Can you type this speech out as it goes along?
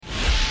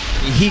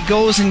he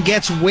goes and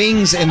gets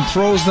wings and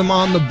throws them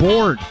on the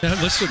board. Yeah,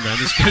 listen, man,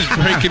 this guy's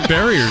breaking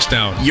barriers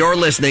down. You're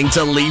listening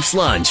to Leafs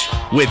Lunch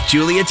with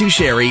Julia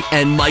Tucheri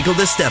and Michael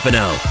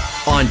DeStefano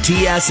on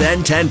TSN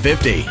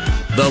 1050.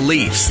 The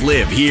Leafs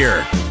live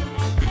here.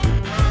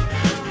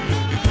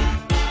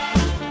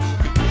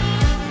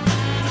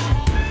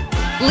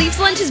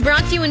 Leafs Lunch is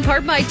brought to you in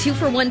part by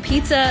 2-for-1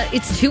 Pizza.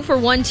 It's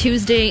 2-for-1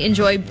 Tuesday.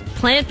 Enjoy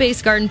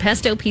plant-based garden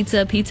pesto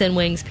pizza, pizza and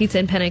wings, pizza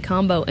and penne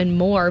combo, and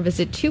more.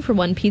 Visit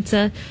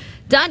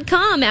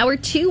 2for1pizza.com. Hour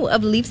 2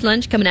 of Leafs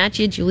Lunch coming at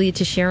you. Julia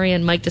Teixeira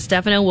and Mike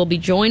DeStefano will be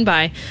joined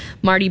by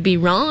Marty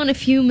Biron in a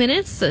few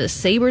minutes, the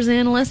Sabres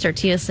analyst, our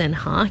TSN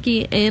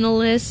hockey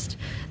analyst.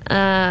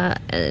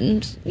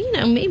 And, you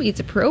know, maybe it's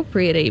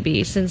appropriate,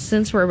 AB,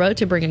 since we're about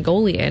to bring a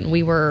goalie in.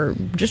 We were,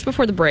 just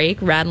before the break,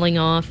 rattling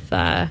off...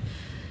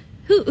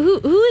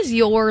 Who is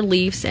your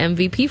Leafs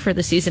MVP for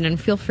the season? And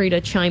feel free to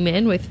chime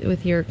in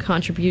with your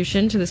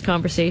contribution to this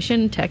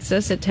conversation. Text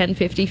us at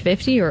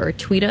 105050 or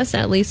tweet us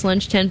at Leafs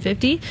Lunch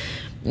 1050.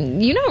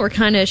 You know, we're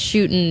kind of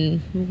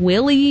shooting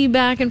Willie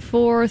back and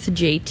forth,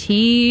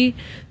 JT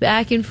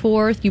back and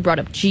forth. You brought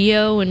up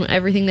Gio and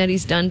everything that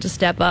he's done to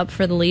step up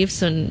for the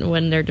Leafs, and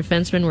when their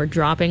defensemen were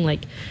dropping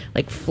like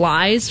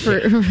flies for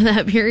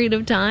that period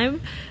of time.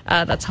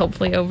 That's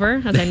hopefully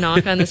over as I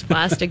knock on this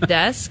plastic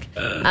desk.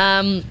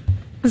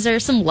 Is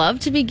there some love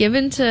to be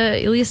given to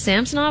Ilya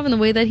Samsonov in the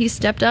way that he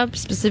stepped up,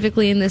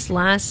 specifically in this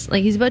last...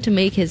 Like, he's about to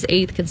make his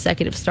 8th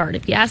consecutive start.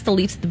 If you asked the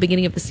Leafs at the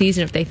beginning of the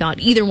season if they thought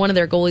either one of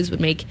their goalies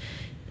would make...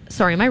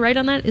 Sorry, am I right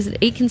on that? Is it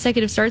 8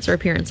 consecutive starts or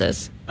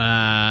appearances?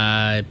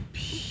 Either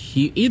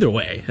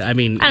way. I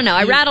mean... I don't know.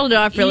 I rattled it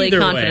off really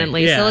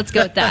confidently, yeah. So let's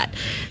go with that.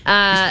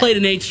 He's played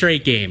in 8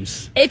 straight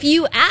games. If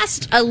you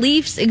asked a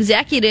Leafs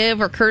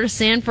executive or Curtis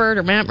Sanford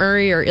or Matt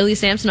Murray or Ilya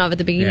Samsonov at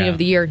the beginning of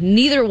the year,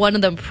 neither one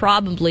of them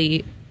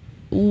probably...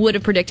 would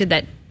have predicted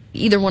that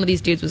either one of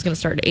these dudes was going to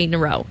start 8 in a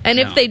row. And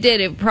if they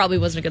did, it probably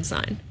wasn't a good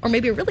sign. Or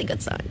maybe a really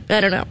good sign.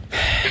 I don't know.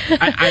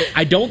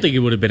 I don't think it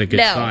would have been a good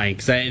sign.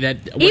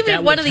 Even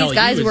if one of these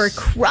guys were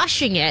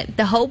crushing it,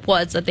 the hope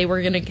was that they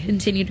were going to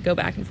continue to go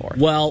back and forth.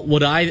 Well,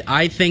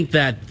 I think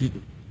that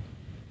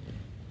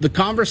the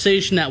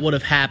conversation that would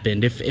have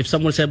happened if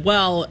someone said,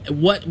 well,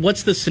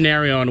 what's the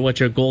scenario in which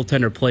a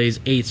goaltender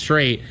plays 8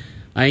 straight?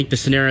 I think the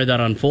scenario that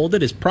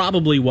unfolded is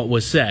probably what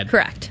was said.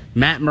 Correct.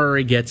 Matt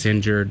Murray gets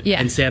injured,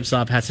 and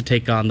Samsonov has to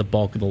take on the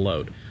bulk of the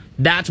load.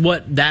 That's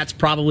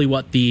probably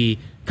what the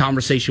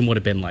conversation would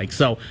have been like.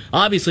 So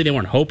obviously they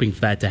weren't hoping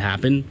for that to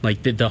happen.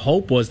 Like the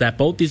hope was that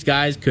both these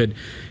guys could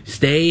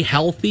stay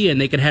healthy and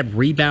they could have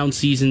rebound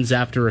seasons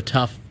after a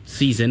tough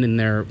season in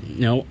their,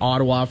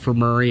 Ottawa for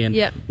Murray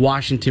and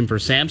Washington for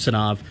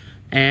Samsonov.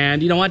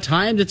 And, at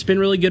times it's been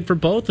really good for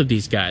both of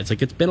these guys.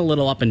 Like, it's been a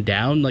little up and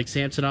down. Like,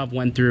 Samsonov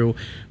went through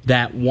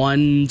that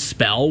one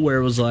spell where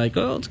it was like,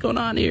 oh, what's going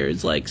on here?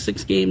 It's like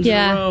 6 games in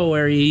a row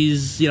where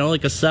he's,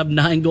 like a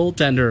sub-9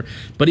 goaltender.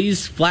 But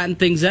he's flattened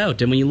things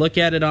out. And when you look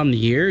at it on the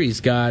year,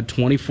 he's got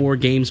 24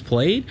 games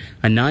played,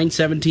 a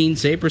 .917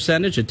 save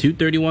percentage, a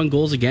 .231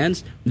 goals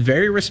against.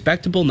 Very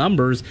respectable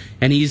numbers.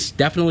 And he's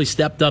definitely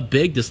stepped up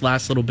big this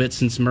last little bit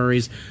since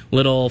Murray's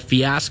little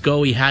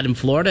fiasco he had in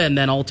Florida. And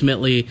then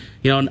ultimately,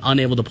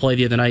 unable to play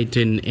the other night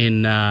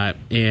in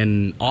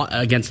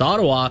against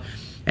Ottawa,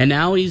 and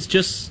now he's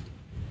just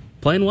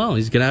playing well.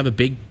 He's going to have a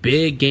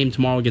big game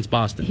tomorrow against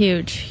Boston.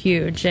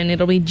 Huge, and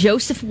it'll be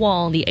Joseph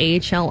Wall, the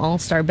AHL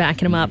All-Star,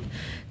 backing him up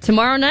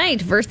tomorrow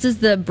night versus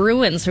the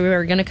Bruins, who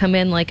are going to come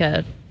in like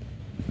a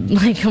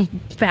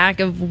pack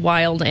of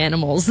wild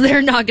animals.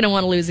 They're not going to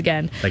want to lose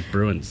again. Like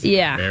Bruins.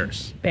 Yeah.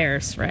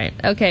 Bears, right.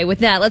 Okay, with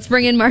that, let's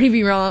bring in Marty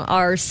Biron,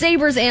 our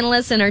Sabres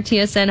analyst and our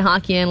TSN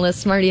hockey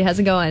analyst. Marty, how's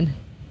it going?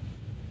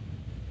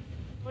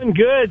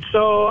 Good.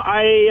 So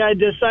I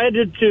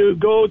decided to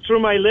go through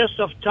my list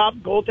of top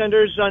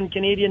goaltenders on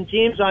Canadian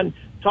teams on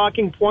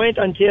Talking Point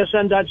on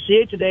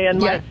TSN.ca today,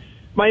 and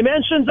my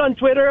mentions on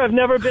Twitter have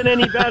never been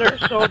any better,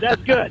 so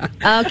that's good.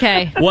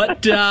 Okay.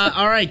 What?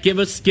 All right, give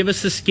us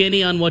a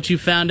skinny on what you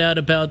found out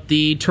about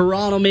the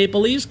Toronto Maple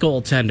Leafs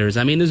goaltenders.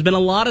 I mean, there's been a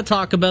lot of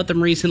talk about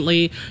them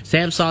recently.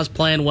 Samson's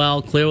playing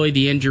well. Clearly,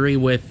 the injury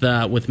with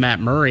Matt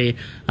Murray.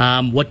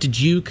 What did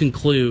you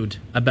conclude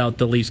about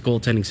the Leafs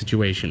goaltending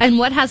situation? And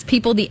what has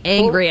people the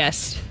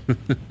angriest?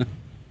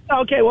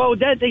 Okay, well,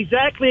 that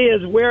exactly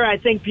is where I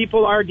think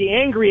people are the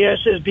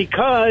angriest, is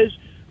because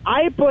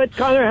I put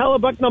Connor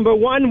Hellebuyck number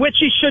 1, which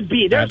he should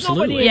be. There's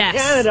nobody in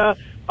Canada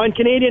on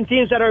Canadian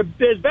teams that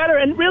is better.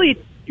 And really,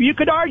 you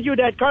could argue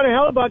that Connor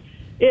Hellebuyck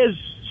is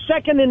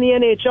second in the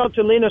NHL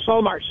to Linus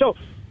Ullmark. So,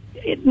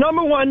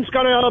 number 1 is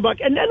Connor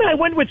Hellebuyck. And then I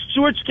went with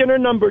Stuart Skinner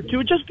number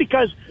 2, just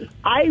because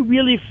I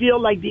really feel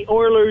like the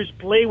Oilers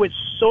play with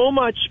so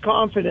much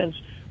confidence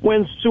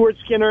when Stuart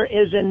Skinner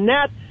is in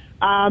net.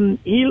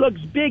 He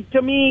looks big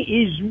to me.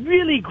 He's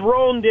really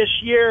grown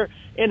this year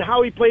in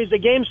how he plays the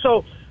game.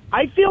 So,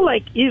 I feel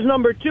like he's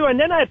number 2, and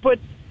then I put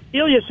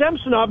Ilya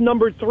Samsonov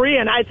number 3,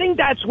 and I think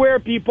that's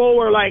where people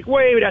were like,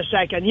 wait a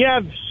second, you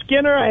have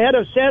Skinner ahead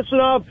of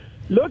Samsonov.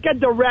 Look at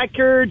the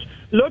records.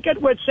 Look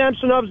at what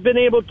Samsonov's been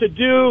able to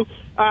do.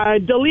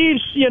 The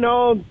Leafs,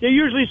 they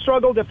usually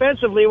struggle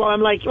defensively. Well,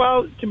 I'm like,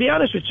 well, to be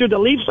honest with you, the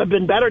Leafs have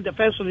been better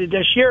defensively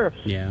this year.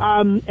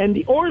 Yeah. And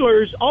the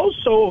Oilers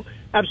also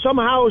have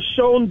somehow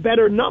shown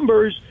better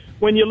numbers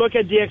when you look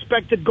at the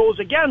expected goals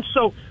against.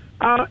 So,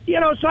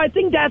 so I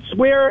think that's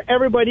where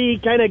everybody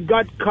kind of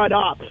got caught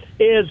up,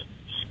 is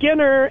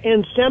Skinner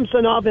and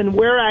Samsonov and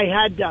where I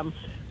had them.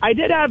 I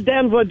did have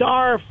Dan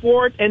Vladar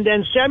 4th and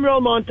then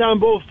Samuel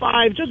Montembeault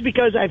 5, just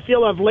because I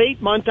feel of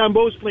late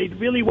Montembeault's played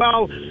really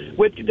well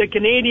with the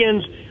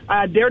Canadians.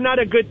 They're not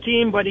a good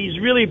team, but he's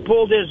really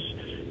pulled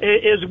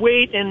his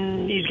weight,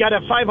 and he's got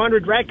a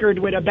 500 record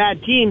with a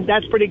bad team.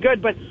 That's pretty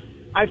good. But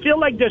I feel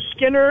like the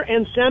Skinner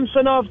and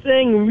Samsonov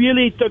thing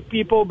really took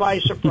people by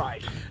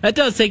surprise. That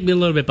does take me a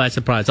little bit by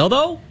surprise.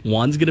 Although,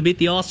 one's going to be at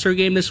the All-Star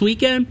game this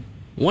weekend.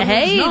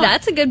 Hey,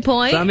 that's a good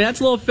point. So, I mean, that's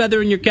a little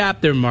feather in your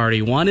cap there,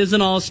 Marty. One is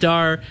an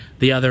all-star,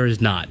 the other is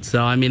not.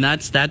 So, I mean,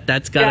 that's got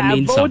to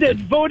mean something.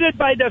 Voted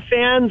by the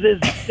fans is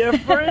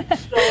different.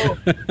 So,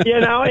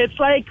 it's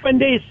like when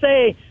they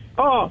say,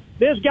 oh,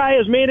 this guy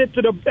has made it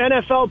to the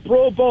NFL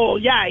Pro Bowl.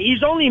 Yeah,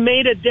 he's only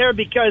made it there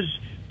because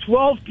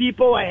 12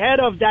 people ahead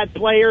of that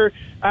player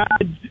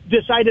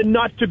decided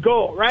not to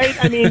go, right?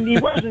 I mean, he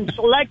wasn't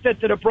selected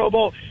to the Pro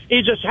Bowl.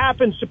 He just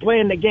happens to play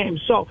in the game.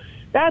 So,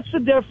 that's a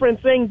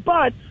different thing.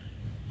 But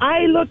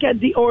I look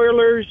at the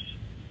Oilers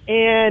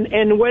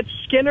and what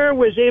Skinner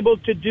was able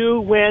to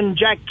do when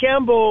Jack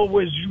Campbell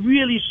was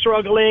really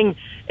struggling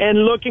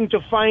and looking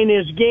to find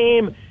his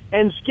game,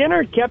 and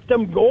Skinner kept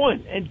them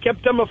going and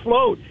kept them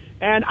afloat.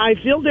 And I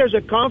feel there's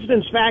a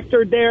confidence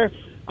factor there.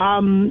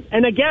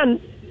 And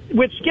again,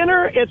 with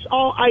Skinner, it's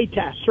all eye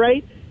test,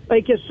 right?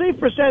 Like his save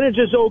percentage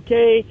is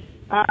okay.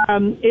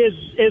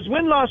 His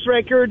win-loss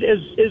record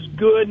is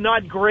good,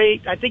 not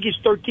great. I think he's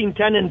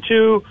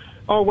 13-10-2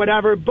 or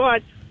whatever,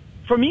 but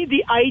for me,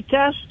 the eye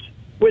test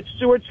with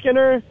Stuart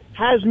Skinner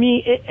has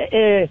me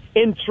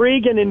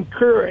intrigued and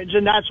encouraged,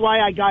 and that's why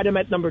I got him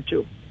at number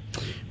 2.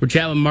 We're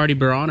chatting with Marty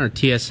Biron, our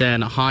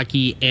TSN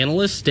hockey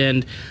analyst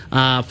and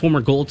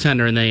former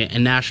goaltender in the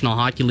National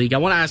Hockey League. I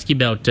want to ask you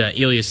about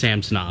Ilya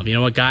Samsonov.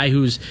 A guy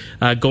who's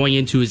going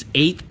into his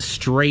 8th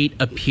straight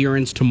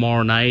appearance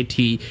tomorrow night.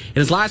 He, in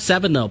his last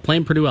 7, though,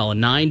 playing pretty well, a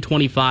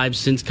 .925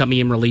 since coming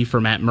in relief for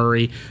Matt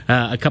Murray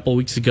a couple of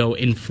weeks ago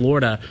in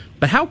Florida.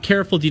 But how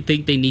careful do you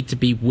think they need to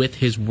be with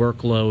his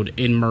workload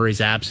in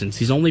Murray's absence?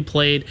 He's only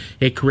played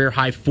a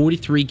career-high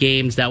 43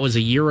 games. That was a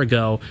year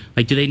ago.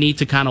 Like, do they need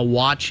to kind of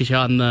watch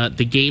on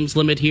the games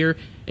limit here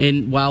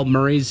while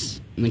Murray's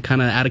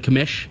kind of out of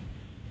commish?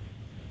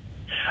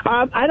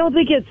 I don't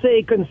think it's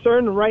a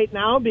concern right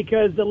now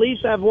because the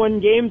Leafs have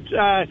one game,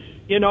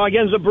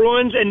 against the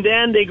Bruins, and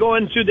then they go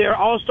into their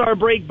All-Star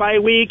break bye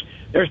week.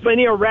 There's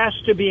plenty of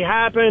rest to be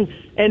happen.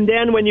 And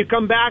then when you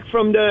come back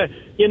from the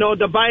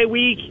bye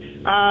week,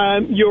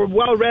 you're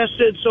well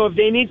rested. So if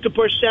they need to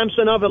push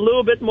Samsonov a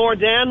little bit more,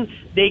 then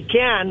they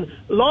can.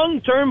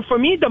 Long term, for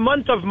me, the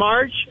month of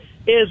March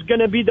is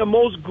going to be the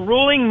most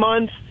grueling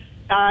month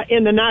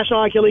in the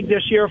National Hockey League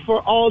this year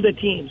for all the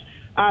teams.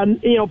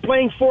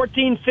 Playing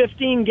 14,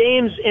 15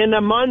 games in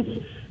a month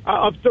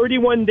of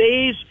 31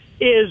 days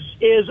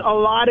is a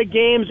lot of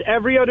games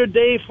every other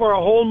day for a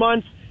whole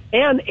month.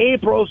 And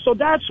April. So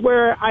that's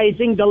where I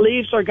think the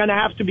Leafs are going to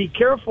have to be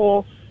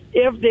careful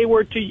if they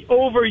were to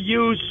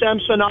overuse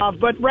Samsonov.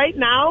 But right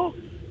now,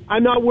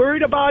 I'm not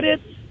worried about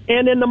it.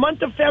 And in the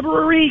month of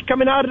February,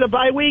 coming out of the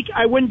bye week,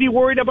 I wouldn't be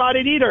worried about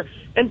it either.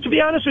 And to be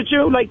honest with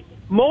you, like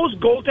most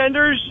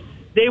goaltenders,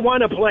 they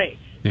want to play.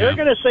 Yeah. They're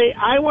going to say,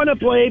 I want to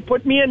play,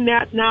 put me in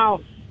net.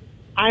 Now,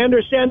 I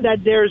understand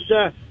that there's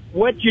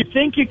what you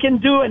think you can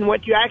do and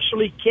what you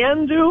actually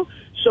can do.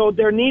 So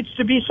there needs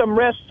to be some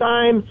rest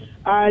time.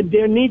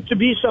 There need to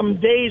be some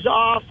days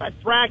off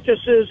at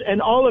practices and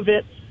all of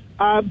it.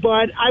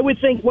 But I would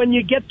think when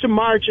you get to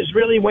March is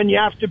really when you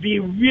have to be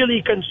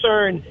really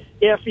concerned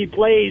if he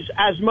plays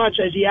as much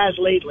as he has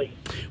lately.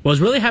 Well, I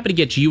was really happy to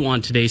get you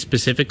on today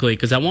specifically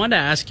because I wanted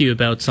to ask you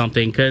about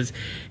something because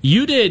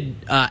you did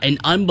an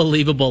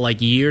unbelievable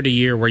year to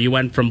year where you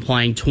went from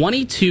playing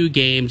 22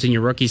 games in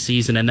your rookie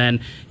season and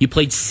then you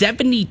played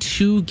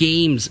 72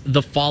 games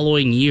the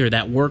following year.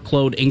 That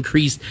workload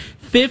increased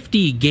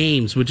 50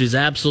 games, which is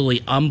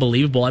absolutely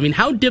unbelievable. I mean,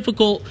 how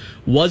difficult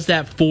was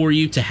that for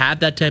you to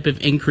have that type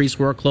of increased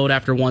workload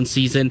after one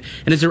season?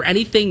 And is there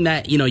anything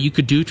that, you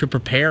could do to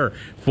prepare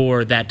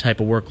for that type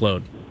of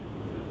workload?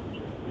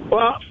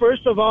 Well,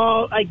 first of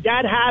all,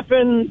 that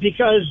happened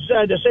because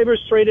the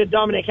Sabres traded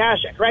Dominik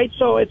Hasek, right?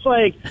 So it's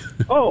like,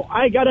 oh,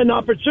 I got an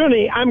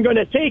opportunity. I'm going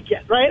to take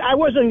it, right? I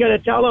wasn't going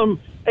to tell him,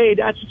 hey,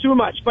 that's too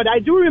much. But I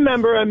do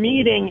remember a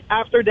meeting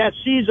after that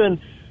season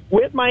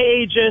with my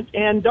agent,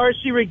 and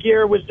Darcy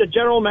Regier was the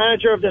general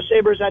manager of the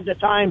Sabres at the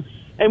time,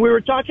 and we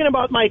were talking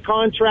about my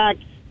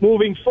contract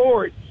moving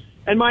forward.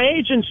 And my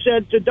agent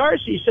said to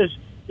Darcy, he says,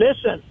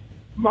 listen,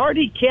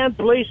 Marty can't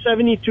play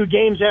 72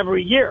 games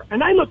every year.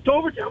 And I looked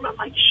over to him, I'm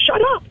like,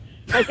 shut up.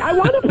 I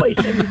want to play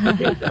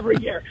 72 games every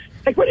year.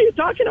 What are you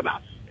talking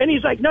about? And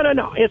he's like, no,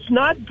 it's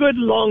not good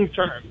long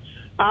term.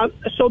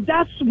 So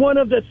that's one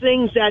of the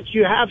things that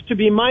you have to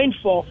be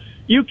mindful.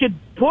 You could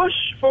push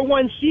for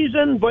one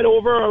season, but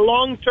over a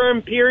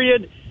long-term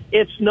period,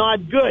 it's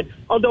not good.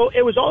 Although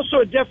it was also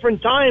a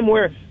different time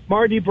where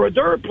Marty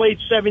Brodeur played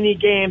 70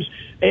 games.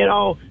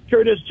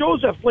 Curtis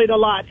Joseph played a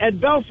lot. Ed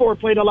Belfour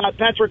played a lot.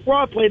 Patrick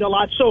Roy played a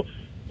lot. So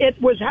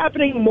it was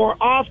happening more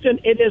often.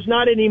 It is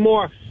not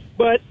anymore.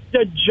 But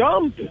the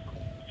jump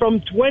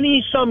from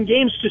 20-some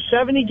games to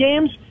 70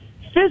 games,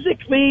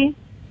 physically,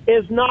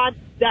 is not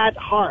that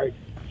hard.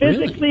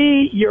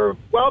 Physically, You're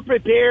well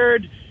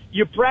prepared.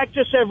 You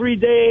practice every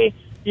day.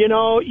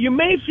 You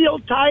may feel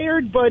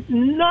tired, but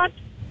not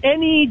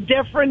any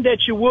different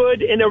that you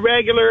would in a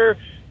regular,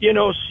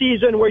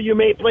 season where you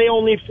may play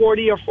only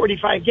 40 or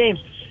 45 games.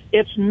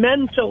 It's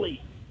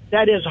mentally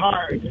that is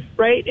hard,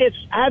 right? It's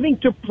having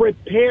to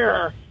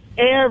prepare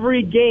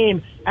every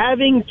game,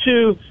 having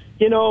to,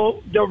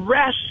 the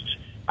rest,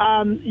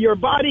 your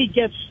body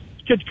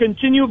could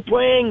continue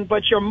playing,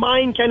 but your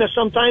mind kind of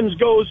sometimes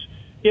goes,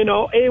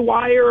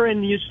 haywire,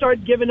 and you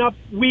start giving up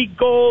weak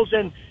goals,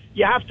 and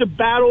you have to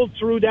battle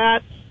through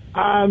that.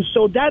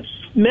 So that's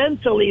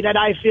mentally that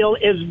I feel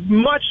is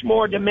much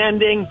more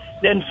demanding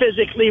than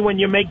physically when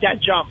you make that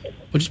jump.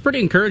 Which is pretty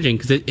encouraging,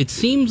 because it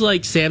seems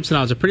like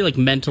Samsonov is a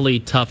pretty mentally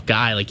tough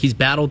guy. Like, he's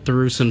battled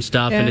through some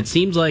stuff, and it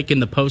seems like in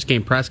the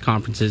post-game press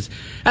conferences,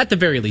 at the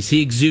very least,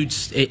 he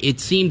exudes, it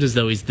seems as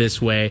though he's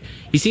this way.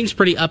 He seems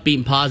pretty upbeat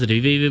and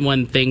positive, even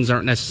when things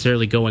aren't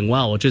necessarily going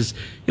well, which is,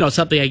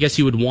 something I guess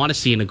you would want to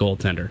see in a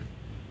goaltender.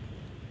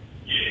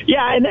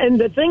 Yeah, and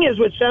the thing is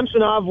with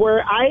Samsonov,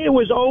 where I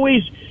was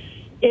always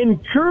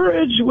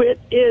encouraged with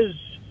is,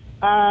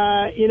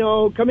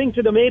 coming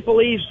to the Maple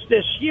Leafs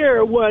this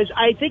year, was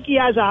I think he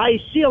has a high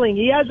ceiling.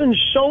 He hasn't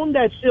shown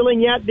that ceiling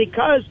yet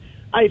because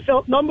I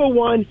felt, number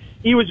one,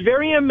 he was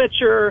very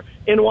immature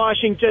in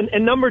Washington,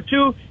 and number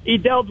two, he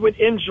dealt with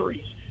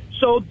injuries.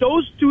 So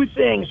those two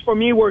things for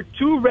me were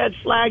two red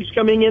flags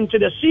coming into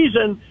the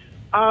season.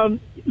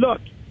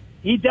 Look,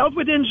 he dealt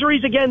with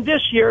injuries again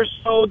this year,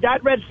 so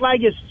that red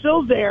flag is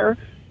still there,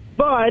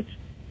 but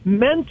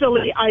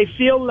mentally, I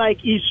feel like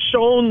he's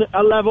shown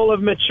a level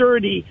of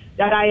maturity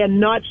that I had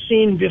not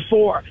seen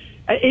before.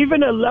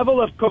 Even a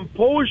level of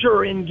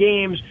composure in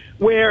games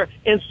where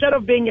instead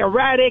of being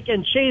erratic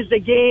and chase the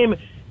game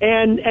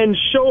and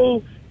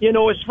show,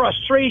 his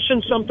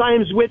frustration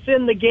sometimes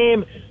within the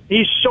game,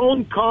 he's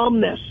shown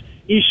calmness.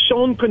 He's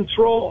shown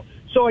control.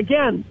 So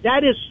again,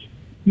 that is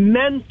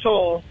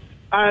mental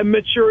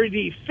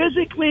maturity.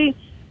 Physically,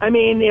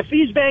 if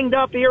he's banged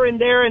up here and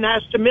there and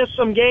has to miss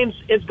some games,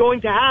 it's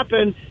going to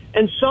happen.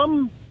 And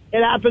some,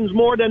 it happens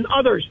more than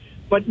others.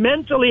 But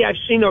mentally, I've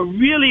seen a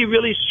really,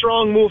 really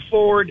strong move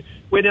forward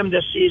with him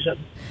this season.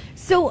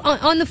 So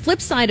on the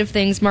flip side of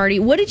things, Marty,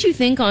 what did you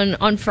think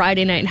on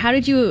Friday night? How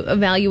did you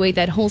evaluate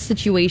that whole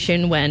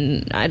situation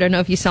when, I don't know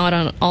if you saw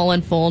it all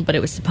unfold, but it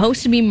was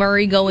supposed to be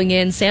Murray going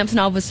in.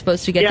 Samsonov was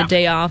supposed to get the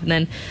day off, and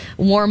then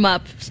warm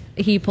up.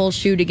 He pulls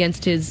shoot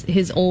against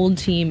his old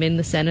team in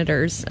the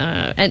Senators,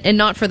 and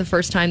not for the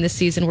first time this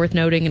season, worth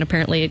noting. And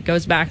apparently it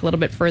goes back a little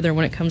bit further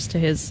when it comes to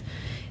his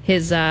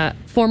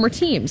former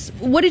teams.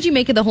 What did you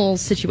make of the whole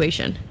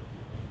situation?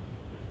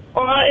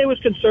 It was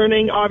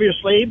concerning,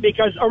 obviously,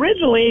 because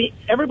originally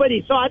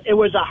everybody thought it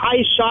was a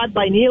high shot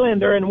by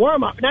Nylander in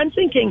warm-up. And I'm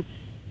thinking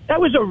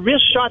that was a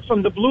wrist shot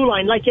from the blue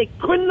line. Like, it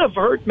couldn't have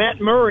hurt Matt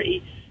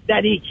Murray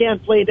that he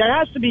can't play. There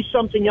has to be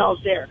something else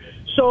there.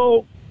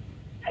 So,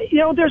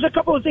 there's a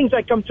couple of things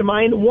that come to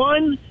mind.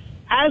 One,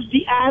 as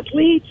the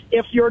athlete,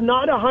 if you're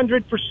not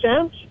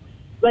 100%,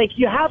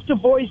 you have to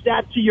voice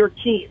that to your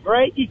team,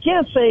 right? You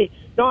can't say,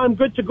 no, I'm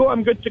good to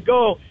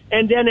go,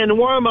 and then in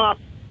warm-up,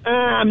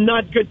 I'm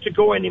not good to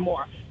go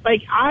anymore.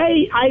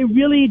 I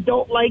really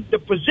don't like the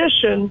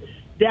position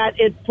that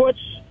it puts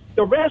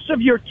the rest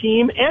of your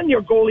team and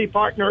your goalie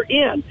partner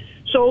in.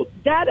 So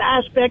that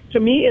aspect to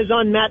me is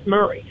on Matt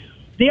Murray.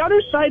 The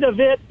other side of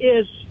it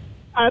is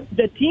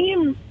the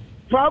team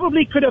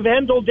probably could have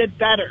handled it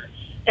better.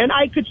 And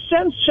I could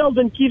sense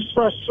Sheldon Keefe's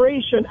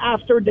frustration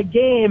after the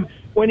game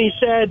when he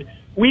said,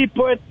 we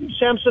put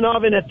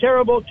Samsonov in a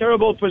terrible,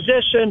 terrible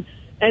position.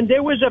 And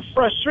there was a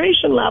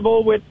frustration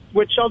level with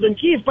Sheldon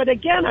Keefe. But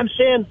again, I'm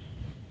saying,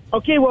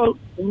 okay, well,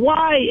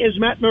 why is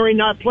Matt Murray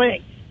not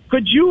playing?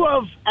 Could you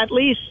have at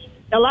least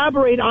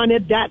elaborate on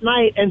it that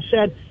night and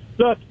said,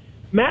 look,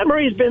 Matt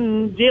Murray's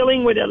been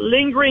dealing with a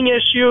lingering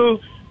issue,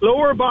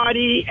 lower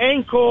body,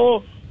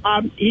 ankle.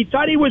 He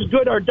thought he was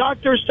good. Our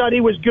doctors thought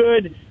he was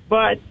good,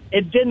 but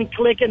it didn't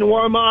click in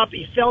warm-up.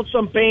 He felt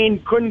some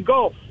pain, couldn't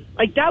go.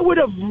 That would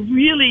have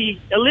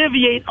really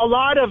alleviated a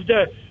lot of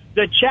the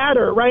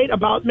chatter, right,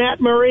 about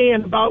Matt Murray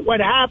and about what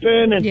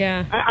happened. And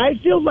I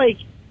feel like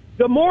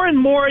the more and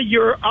more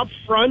you're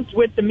upfront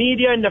with the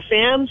media and the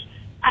fans,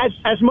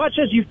 as much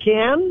as you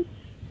can,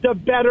 the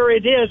better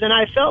it is. And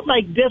I felt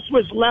like this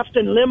was left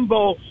in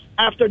limbo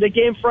after the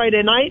game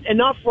Friday night,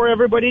 enough for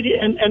everybody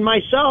and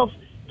myself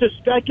to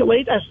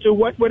speculate as to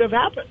what would have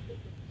happened.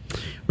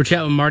 We're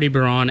chatting with Marty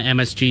Biron,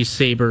 MSG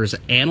Sabres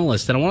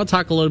analyst, and I want to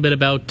talk a little bit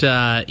about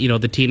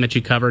the team that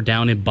you cover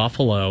down in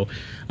Buffalo.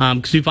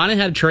 because we finally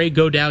had a trade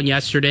go down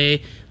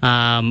yesterday.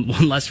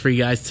 One less for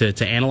you guys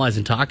to analyze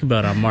and talk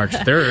about on March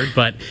 3rd,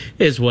 but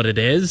is what it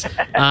is. Bo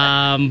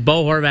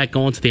Horvat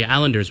going to the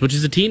Islanders, which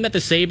is a team that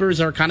the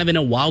Sabres are kind of in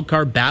a wild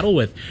card battle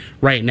with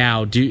right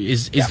now.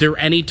 Is there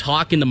any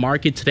talk in the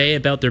market today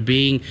about there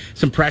being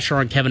some pressure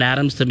on Kevyn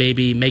Adams to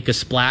maybe make a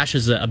splash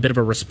as a bit of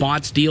a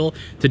response deal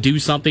to do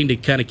something to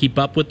kind of keep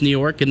up with New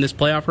York in this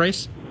playoff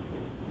race?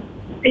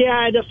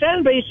 Yeah, the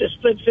fan base is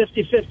split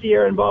 50-50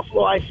 here in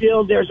Buffalo. I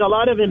feel there's a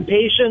lot of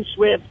impatience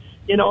with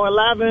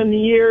 11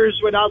 years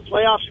without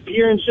playoff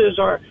appearances,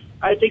 or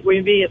I think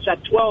it's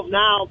at 12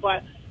 now,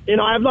 but,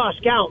 I've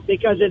lost count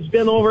because it's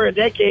been over a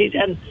decade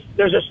and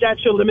there's a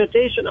statute of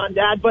limitation on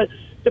that. But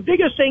the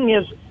biggest thing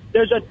is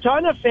there's a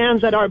ton of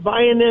fans that are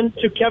buying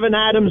into Kevyn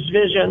Adams'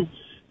 vision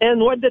and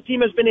what the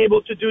team has been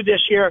able to do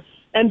this year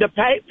and the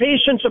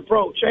patience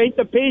approach, right?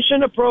 The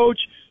patient approach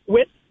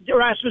with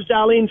Rasmus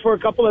Dahlin for a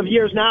couple of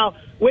years now,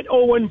 with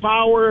Owen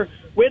Power,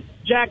 with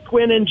Jack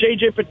Quinn and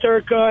J.J.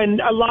 Peterka and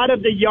a lot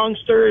of the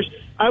youngsters,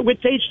 with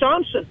Tage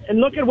Thompson. And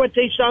look at what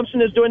Tage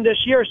Thompson is doing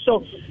this year.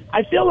 So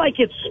I feel like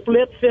it's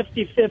split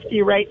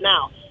 50-50 right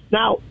now.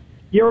 Now,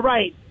 you're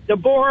right. The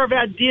Bo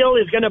Horvat deal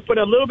is going to put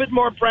a little bit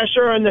more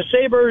pressure on the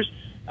Sabres.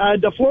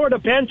 The Florida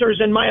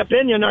Panthers, in my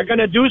opinion, are going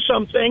to do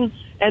something,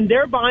 and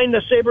they're behind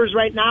the Sabres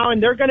right now,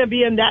 and they're going to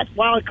be in that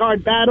wild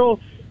card battle.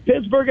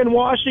 Pittsburgh and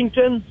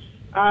Washington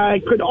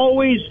could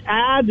always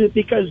add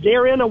because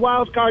they're in a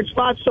wild card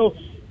spot. So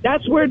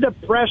that's where the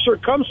pressure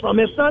comes from.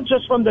 It's not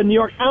just from the New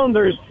York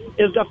Islanders.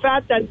 It's the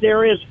fact that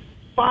there is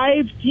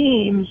 5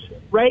 teams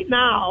right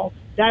now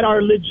that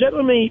are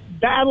legitimately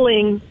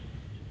battling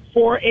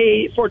for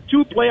 2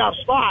 playoff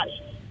spots,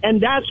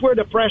 and that's where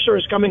the pressure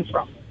is coming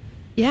from.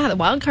 Yeah, the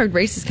wild card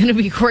race is going to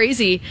be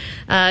crazy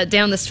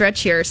down the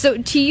stretch here. So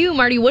to you,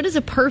 Marty, what does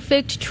a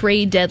perfect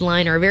trade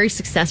deadline or a very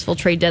successful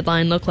trade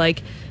deadline look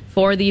like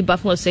for the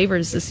Buffalo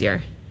Sabres this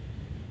year?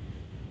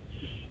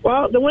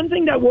 Well, the one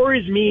thing that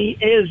worries me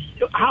is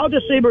how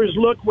the Sabres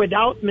look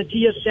without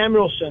Mattias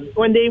Samuelsson.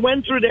 When they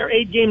went through their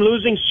 8-game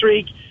losing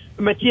streak,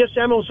 Mattias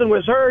Samuelsson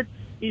was hurt.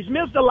 He's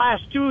missed the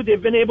last 2.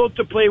 They've been able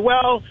to play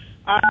well,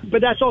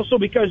 but that's also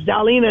because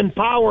Dahlin and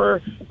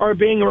Power are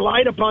being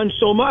relied upon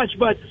so much.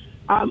 But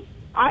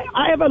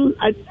I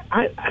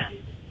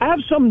have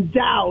some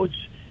doubts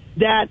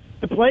that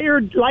a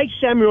player like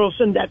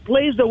Samuelsson that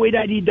plays the way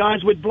that he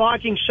does with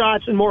blocking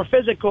shots and more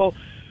physical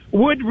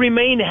would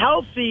remain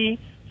healthy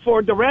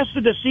for the rest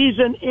of the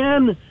season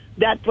in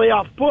that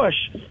playoff push.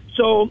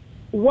 So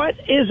what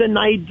is an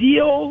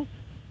ideal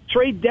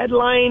trade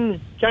deadline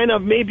kind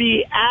of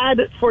maybe add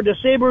for the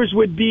Sabres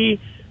would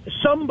be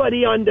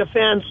somebody on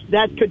defense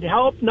that could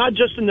help, not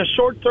just in the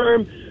short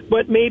term,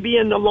 but maybe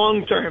in the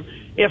long term.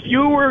 If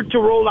you were to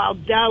roll out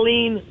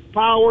Dahlin,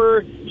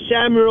 Power,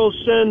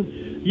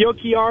 Samuelsson,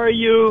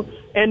 Jokiharju,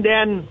 and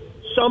then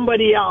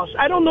somebody else,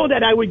 I don't know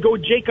that I would go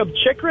Jacob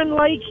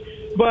Chychrun-like,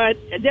 but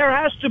there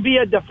has to be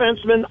a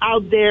defenseman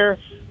out there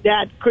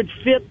that could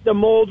fit the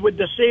mold with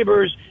the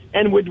Sabres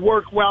and would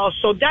work well.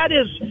 So that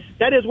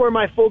is where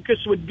my focus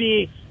would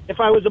be if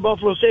I was the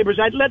Buffalo Sabres.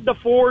 I'd let the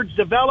forwards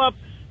develop.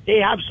 They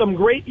have some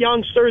great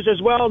youngsters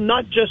as well,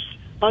 not just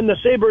on the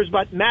Sabres,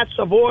 but Matt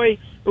Savoy,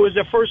 who was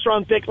a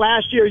first-round pick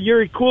last year,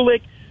 Yuri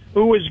Kulik,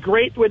 who was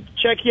great with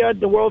Czechia,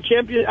 the World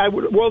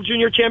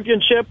Junior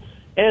Championship,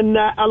 and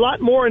a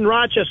lot more in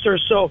Rochester.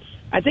 So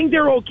I think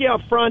they're okay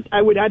up front.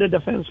 I would add a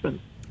defenseman.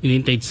 You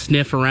think they'd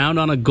sniff around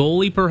on a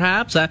goalie,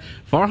 perhaps?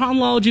 Farhan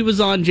Lalji was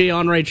on Jay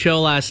Onrait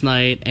show last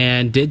night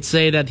and did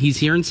say that he's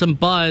hearing some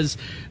buzz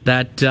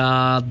that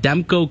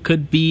Demko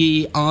could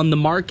be on the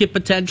market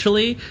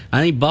potentially.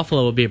 I think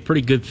Buffalo would be a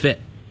pretty good fit.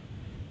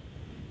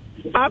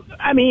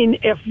 I mean,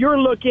 if you're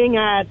looking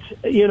at,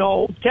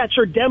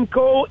 Thatcher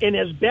Demko in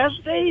his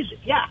best days,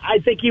 yeah, I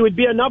think he would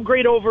be an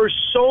upgrade over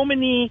so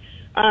many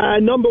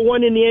number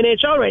one in the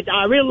NHL right now.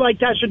 I really like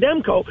Thatcher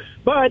Demko,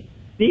 but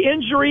the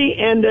injury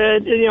and,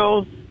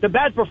 the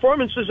bad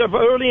performances of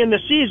early in the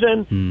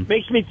season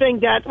makes me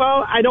think that,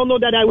 I don't know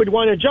that I would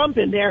want to jump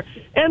in there.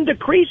 And the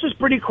crease is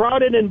pretty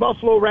crowded in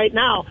Buffalo right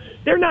now.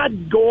 They're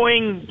not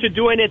going to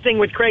do anything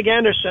with Craig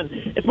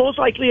Anderson. It's most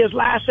likely his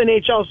last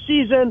NHL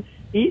season.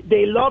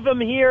 They love him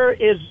here,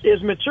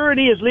 his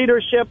maturity, his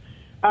leadership.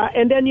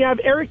 And then you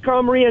have Eric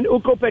Comrie and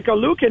Ukko-Pekka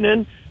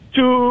Luukkonen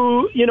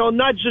to,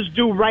 not just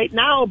do right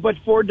now, but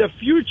for the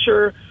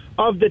future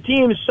of the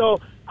team. So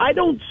I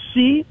don't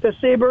see the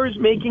Sabres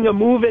making a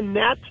move in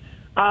net.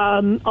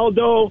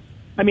 Although,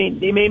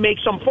 they may make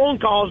some phone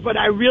calls, but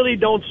I really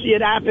don't see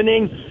it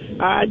happening.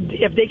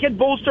 If they can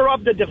bolster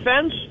up the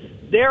defense,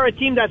 they're a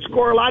team that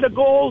score a lot of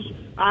goals.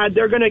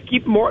 They're going to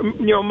keep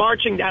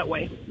marching that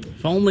way.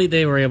 If only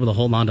they were able to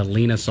hold on to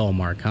Linus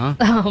Ullmark, huh?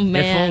 Oh,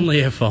 man.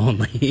 If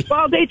only.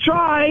 Well, they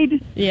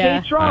tried. Yeah.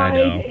 They tried,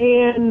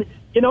 and,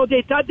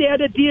 they thought they had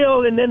a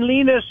deal, and then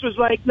Linus was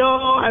like, no,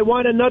 I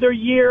want another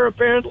year,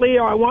 apparently,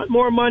 or I want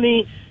more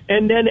money,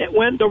 and then it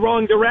went the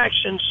wrong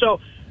direction. So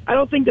I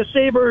don't think the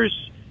Sabres,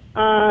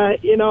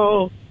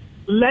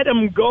 let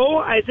him go.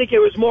 I think it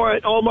was more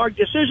an Ullmark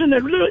decision.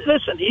 And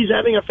listen, he's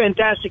having a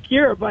fantastic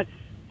year, but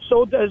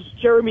so does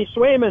Jeremy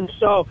Swayman.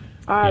 So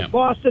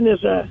Boston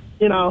is a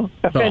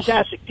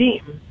fantastic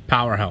team.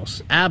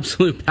 Powerhouse.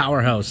 Absolute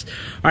powerhouse.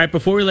 All right,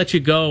 before we let you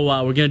go,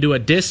 we're going to do a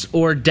dis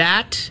or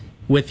dat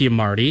with you,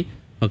 Marty.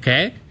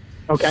 Okay?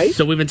 Okay.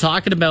 So we've been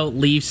talking about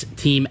Leafs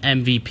team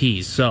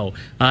MVPs. So,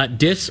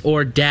 dis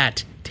or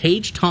dat,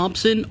 Tage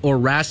Thompson or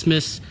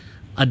Rasmus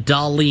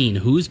Dahlin?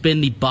 Who's been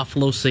the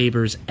Buffalo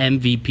Sabres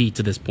MVP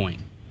to this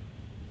point?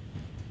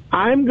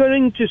 I'm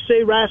going to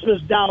say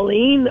Rasmus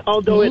Dahlin,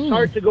 although it's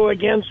hard to go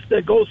against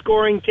the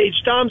goal-scoring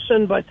Tage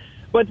Thompson. But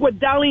what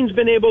Dahlin's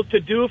been able to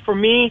do for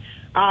me,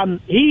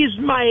 he's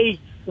my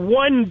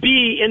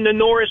 1B in the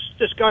Norris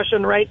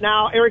discussion right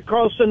now. Erik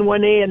Karlsson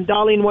 1A and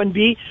Dahlin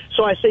 1B.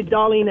 So I say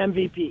Dahlin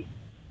MVP.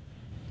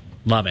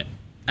 Love it.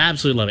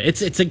 Absolutely love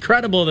it. It's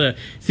incredible the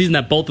season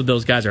that both of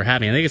those guys are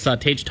having. I think I saw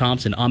Tage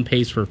Thompson on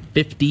pace for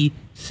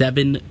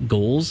 57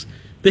 goals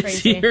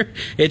this year.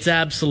 It's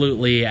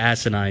absolutely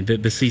asinine,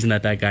 the season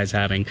that guy's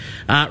having.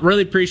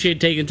 Really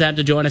appreciate taking time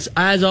to join us.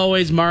 As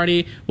always,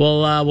 Marty,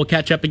 we'll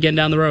catch up again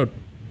down the road.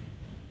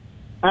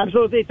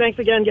 Absolutely. Thanks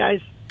again, guys.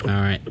 All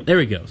right. There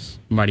he goes.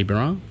 Marty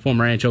Biron,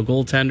 former NHL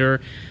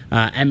goaltender,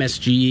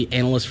 MSG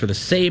analyst for the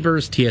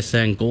Sabres,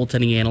 TSN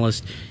goaltending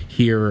analyst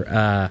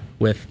here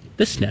with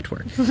this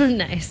network.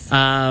 Nice.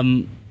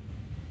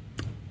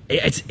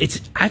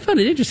 It's. I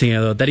found it interesting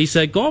though that he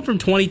said going from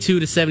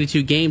 22 to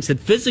 72 games that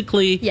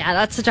physically. Yeah,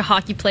 that's such a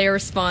hockey player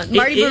response.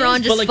 Marty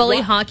Biron just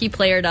fully hockey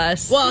playered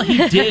us. Well,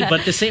 he did,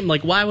 but the same.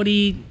 Like, why would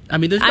he? I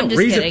mean, there's no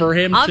reason for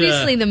him.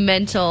 Obviously, the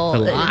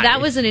mental. That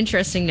was an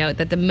interesting note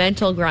that the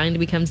mental grind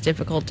becomes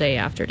difficult day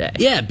after day.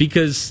 Yeah,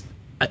 because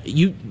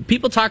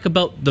people talk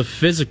about the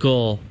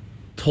physical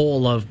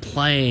toll of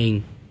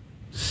playing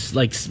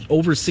like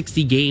over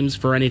 60 games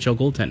for NHL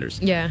goaltenders.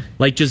 Yeah.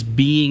 Like just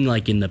being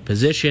like in the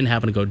position,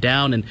 having to go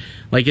down, and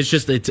like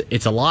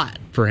it's a lot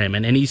for him.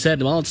 And he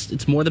said, well,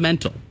 it's more the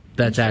mental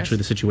that's actually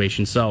the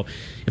situation. So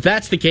if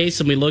that's the case,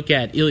 and we look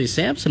at Ilya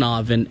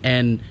Samsonov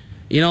and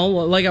you know,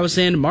 like I was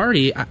saying to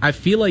Marty, I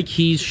feel like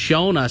he's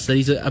shown us that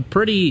he's a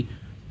pretty,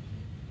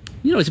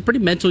 you know, he's a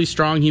pretty mentally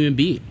strong human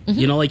being. Mm-hmm.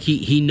 You know, like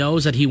he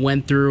knows that he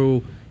went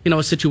through, you know,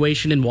 a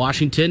situation in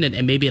Washington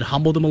and maybe it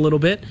humbled him a little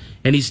bit.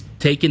 And he's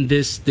taken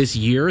this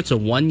year. It's a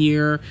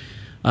 1-year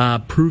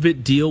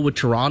prove-it deal with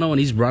Toronto, and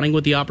he's running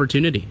with the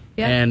opportunity.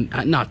 Yeah. And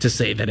not to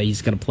say that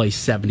he's going to play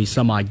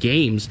 70-some-odd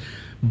games,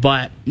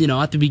 but, you know,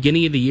 at the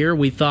beginning of the year,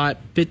 we thought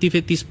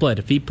 50-50 split.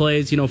 If he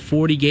plays,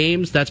 40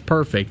 games, that's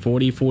perfect.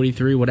 40,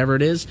 43, whatever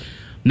it is.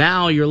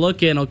 Now you're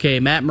looking, okay,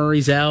 Matt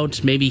Murray's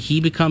out. Maybe he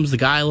becomes the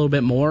guy a little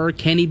bit more.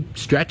 Can he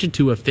stretch it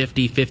to a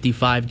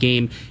 50-55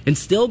 game and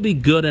still be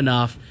good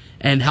enough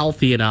and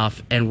healthy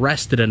enough and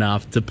rested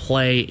enough to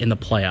play in the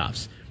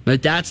playoffs?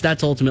 But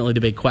that's ultimately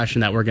the big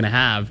question that we're going to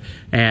have.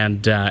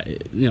 And,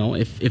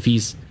 if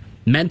he's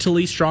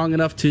mentally strong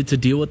enough to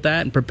deal with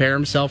that and prepare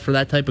himself for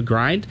that type of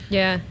grind,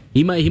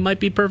 he might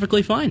be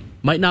perfectly fine.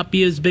 Might not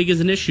be as big as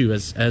an issue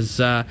as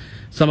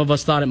some of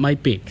us thought it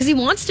might be. Because he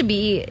wants to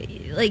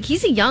be, like,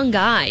 he's a young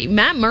guy.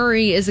 Matt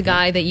Murray is a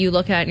guy that you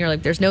look at and you're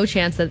like, there's no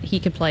chance that he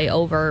could play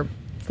over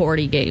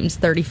 40 games,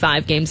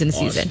 35 games in a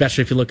season.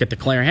 Especially if you look at the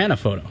Claire Hanna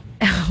photo.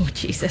 Oh,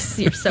 Jesus,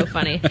 you're so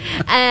funny.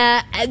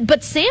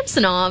 But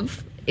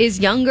Samsonov is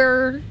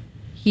younger.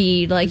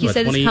 He, like you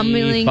said, is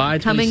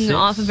coming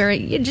off a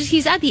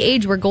he's at the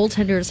age where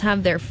goaltenders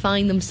have their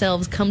find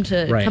themselves, come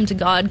to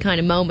God kind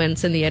of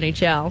moments in the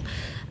NHL.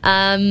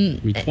 He'll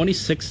be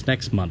 26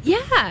 next month.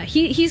 Yeah,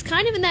 he's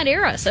kind of in that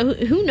era. So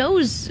who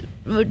knows,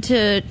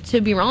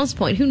 to Biron's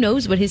point, who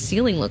knows what his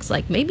ceiling looks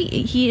like. Maybe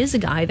he is a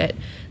guy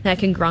that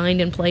can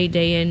grind and play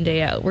day in,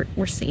 day out.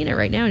 We're seeing it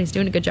right now, and he's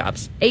doing a good job.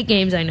 8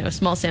 games, I know,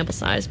 small sample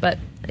size, but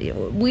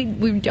we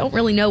don't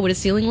really know what his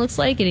ceiling looks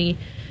like, and he,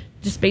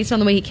 just based on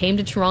the way he came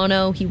to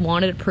Toronto, he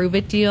wanted a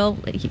prove-it deal.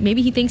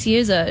 Maybe he thinks he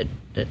is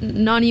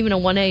not even a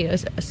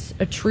 1A,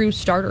 a true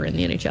starter in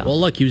the NHL. Well,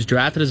 look, he was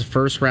drafted as a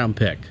first-round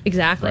pick.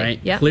 Exactly. Right?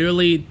 Yeah.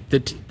 Clearly, the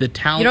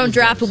talent. You don't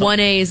draft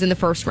 1As in the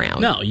first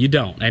round. No, you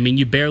don't. I mean,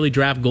 you barely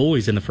draft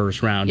goalies in the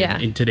first round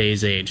in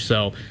today's age.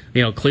 So,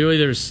 clearly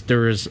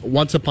there's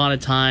once upon a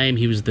time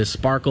he was the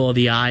sparkle of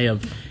the eye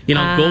of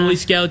goalie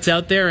scouts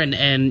out there,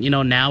 and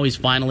now he's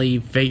finally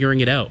figuring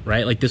it out.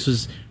 Right? Like this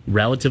was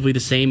relatively the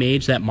same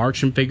age that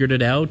Marchand figured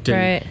it out.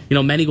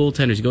 And, many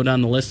goaltenders, you go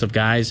down the list of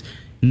guys,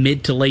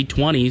 mid to late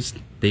 20s,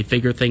 they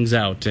figure things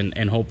out.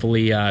 And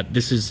hopefully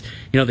this is,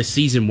 the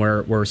season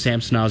where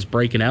Samsonov's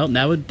breaking out.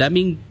 And that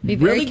mean be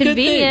really good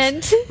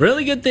things.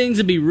 Really good things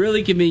and be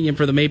really convenient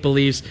for the Maple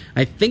Leafs.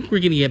 I think we're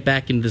going to get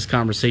back into this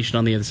conversation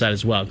on the other side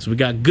as well. Because we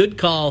got good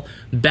call,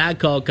 bad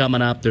call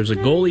coming up. There's a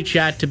goalie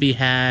chat to be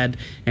had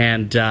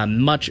and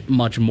much,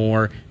 much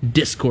more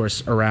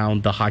discourse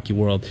around the hockey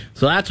world.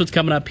 So that's what's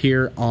coming up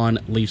here on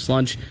Leafs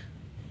Lunch.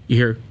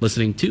 You're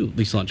listening to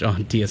Leafs Lunch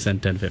on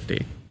TSN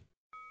 1050.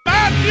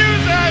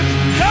 Matthews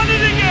has done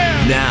it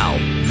again! Now,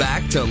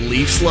 back to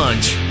Leafs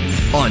Lunch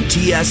on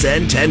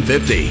TSN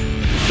 1050.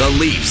 The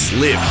Leafs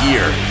live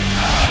here.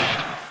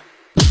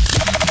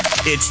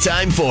 It's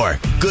time for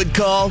Good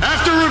Call.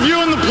 After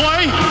reviewing the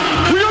play,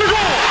 we got a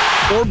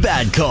goal! Or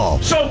Bad Call.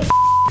 So,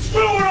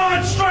 What's going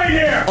on straight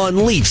here?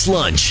 On Leafs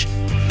Lunch.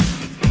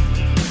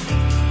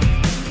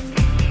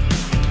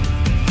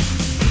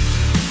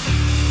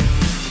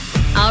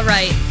 All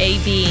right,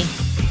 AB.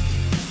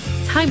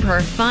 Time for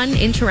our fun,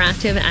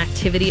 interactive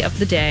activity of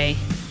the day.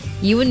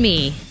 You and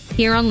me,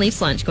 here on Leafs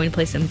Lunch, going to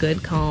play some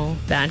good call,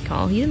 bad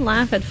call. You didn't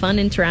laugh at fun,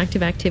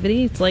 interactive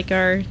activity. It's like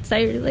our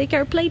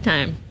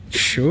playtime.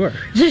 Sure.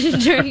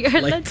 During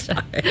our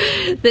lunchtime.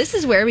 This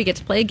is where we get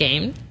to play a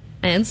game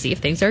and see if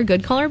things are a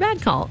good call or a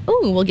bad call.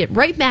 Oh, we'll get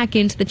right back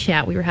into the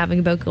chat we were having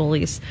about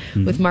goalies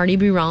with Marty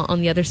Biron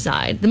on the other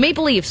side. The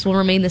Maple Leafs will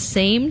remain the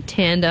same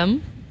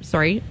tandem.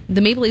 The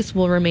Maple Leafs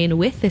will remain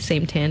with the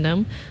same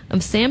tandem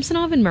of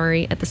Samsonov and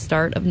Murray at the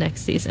start of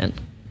next season.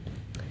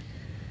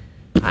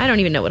 I don't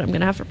even know what I'm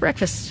going to have for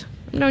breakfast.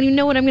 I don't even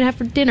know what I'm going to have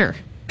for dinner.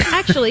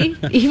 Actually,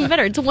 even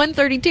better, it's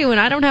 1:32 and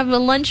I don't have a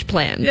lunch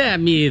plan. Yeah,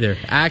 me either.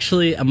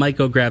 Actually, I might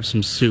go grab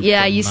some soup.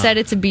 Yeah, you said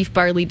it's a beef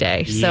barley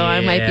day, so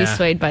I might be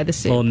swayed by the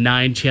soup. A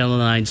little Channel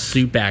 9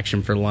 soup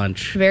action for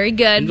lunch. Very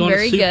good, I'm going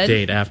very to soup good.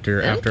 date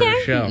after our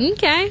show.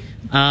 Okay.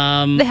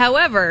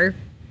 However,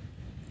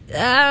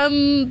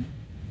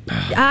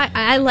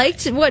 I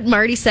liked what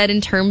Marty said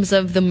in terms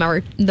of the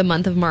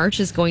month of March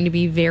is going to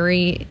be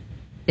very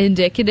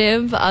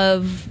indicative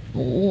of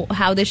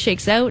how this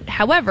shakes out.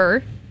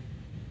 However,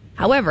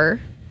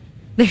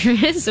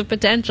 there is a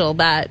potential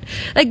that,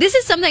 this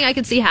is something I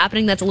could see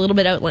happening that's a little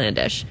bit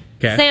outlandish.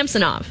 Okay.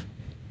 Samsonov,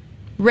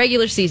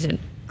 regular season,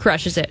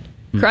 crushes it,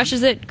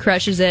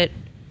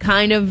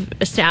 kind of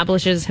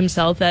establishes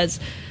himself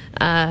as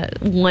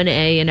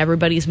 1A in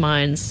everybody's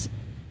minds.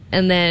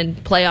 And then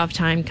playoff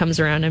time comes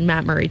around and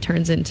Matt Murray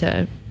turns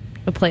into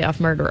a playoff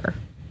murderer.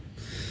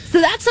 So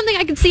that's something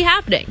I can see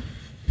happening.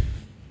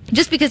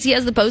 Just because he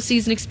has the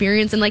postseason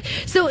experience and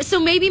so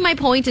maybe my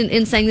point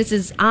in saying this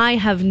is I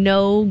have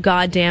no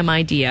goddamn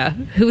idea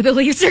who the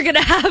Leafs are going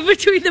to have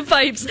between the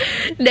pipes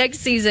next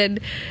season.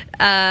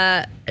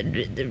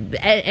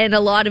 And a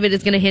lot of it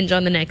is going to hinge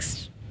on the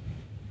next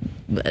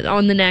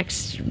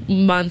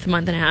month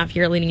and a half,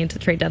 year leading into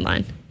the trade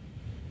deadline.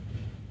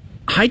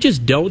 I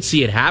just don't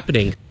see it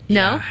happening. No?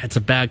 Yeah, it's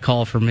a bad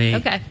call for me.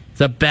 Okay. It's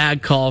a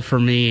bad call for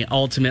me,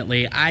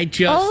 ultimately.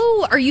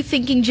 Oh, are you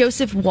thinking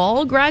Joseph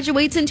Woll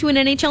graduates into an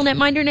NHL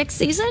netminder next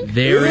season?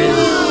 There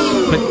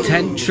is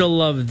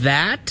potential of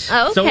that.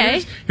 Oh,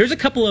 okay. So here's a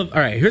couple of... All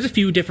right, here's a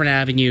few different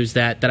avenues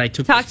that I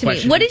took Talk this to me.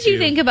 question What did you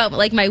into. think about,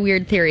 my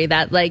weird theory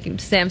that,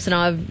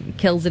 Samsonov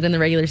kills it in the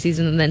regular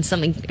season and then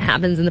something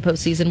happens in the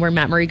postseason where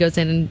Matt Murray goes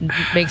in and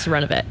makes a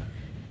run of it?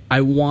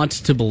 I want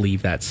to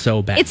believe that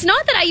so bad. It's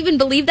not that I even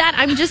believe that.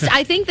 I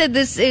think that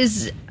this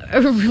is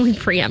a really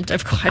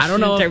preemptive question. I don't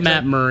know if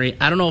Matt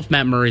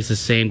Murray's the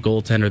same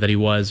goaltender that he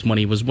was when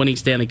he was winning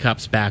Stanley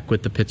Cups back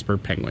with the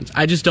Pittsburgh Penguins.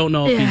 I just don't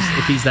know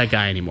if he's that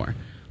guy anymore.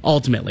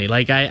 Ultimately,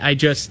 I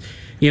just,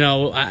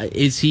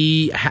 is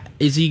he going to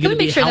be healthy? Can we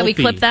make sure that we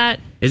clip that?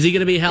 Is he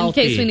going to be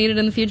healthy? In case we need it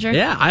in the future?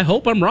 Yeah, I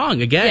hope I'm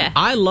wrong. Again,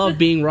 I love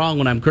being wrong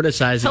when I'm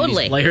criticizing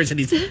these players. And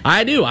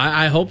I do.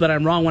 I hope that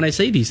I'm wrong when I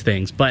say these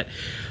things. But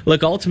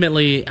look,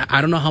 ultimately,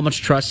 I don't know how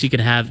much trust you can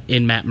have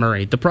in Matt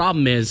Murray. The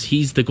problem is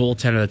he's the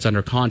goaltender that's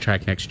under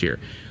contract next year.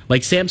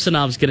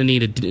 Samsonov's going to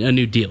need a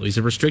new deal. He's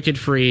a restricted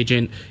free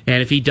agent.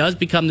 And if he does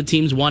become the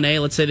team's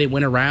 1A, let's say they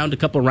win a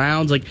couple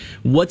rounds,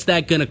 what's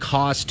that going to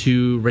cost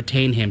to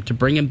retain him, to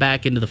bring him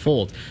back into the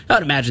fold? I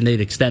would imagine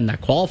they'd extend that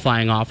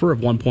qualifying offer of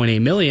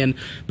 $1.8 million.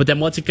 But then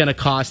what's it going to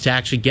cost to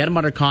actually get him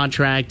under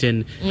contract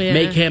and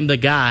make him the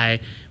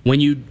guy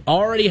when you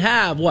already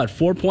have,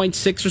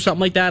 4.6 or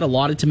something like that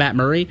allotted to Matt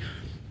Murray?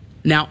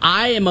 Now,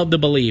 I am of the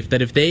belief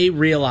that if they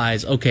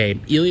realize, okay,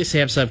 Ilya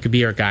Samsonov could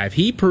be our guy, if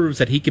he proves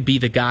that he could be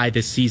the guy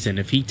this season,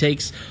 if he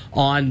takes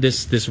on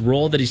this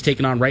role that he's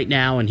taking on right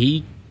now and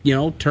he,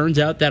 turns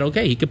out that,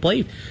 okay, he could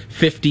play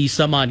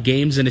 50-some-odd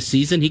games in a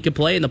season, he could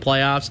play in the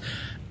playoffs,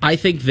 I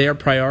think their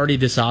priority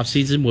this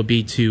offseason would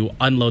be to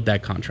unload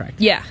that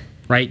contract. Yeah.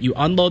 Right? You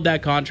unload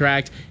that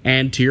contract,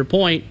 and to your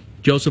point,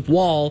 Joseph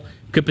Woll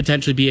could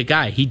potentially be a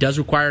guy. He does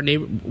require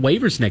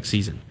waivers next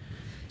season.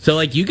 So,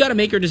 you got to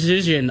make your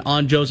decision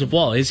on Joseph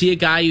Woll. Is he a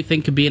guy you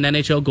think could be an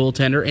NHL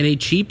goaltender and a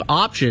cheap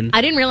option? I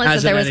didn't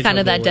realize that there was kind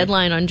of that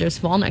deadline on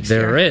Joseph Woll next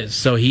year. There is.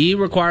 So, he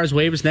requires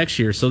waivers next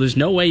year. So, there's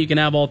no way you can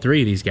have all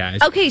three of these guys.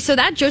 Okay, so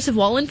that Joseph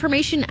Woll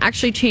information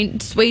actually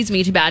sways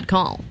me to bad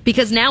call.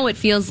 Because now it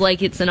feels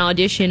like it's an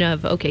audition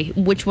of, okay,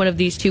 which one of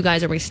these two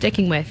guys are we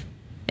sticking with?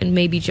 And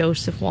maybe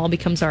Joseph Woll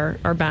becomes our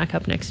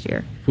backup next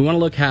year. If we want to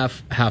look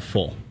half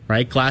full,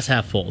 right? Glass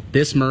half full.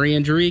 This Murray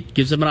injury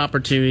gives him an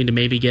opportunity to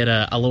maybe get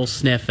a little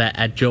sniff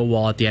at Joe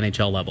Woll at the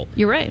NHL level.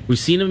 You're right. We've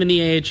seen him in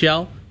the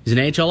AHL. He's an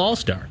AHL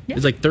All-Star. Yeah.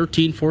 He's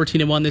 13,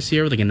 14-1 this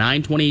year with a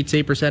 928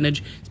 save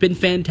percentage. It's been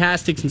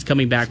fantastic since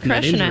coming back from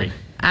that injury.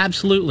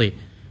 Absolutely.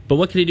 But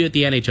what can he do at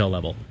the NHL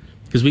level?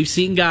 Because we've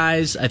seen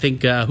guys, I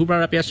think, who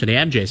brought it up yesterday?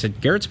 MJ said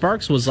Garrett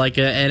Sparks was an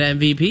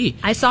MVP.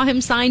 I saw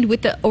him signed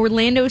with the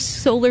Orlando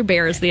Solar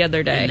Bears the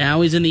other day. And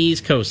now he's in the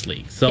East Coast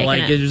League. So,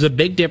 there's a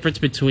big difference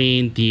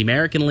between the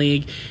American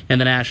League and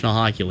the National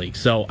Hockey League.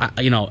 So,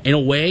 in a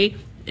way,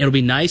 it'll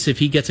be nice if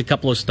he gets a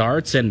couple of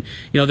starts. And,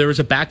 there was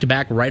a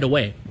back-to-back right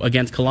away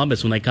against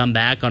Columbus when they come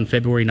back on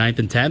February 9th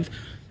and 10th.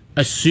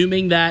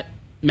 Assuming that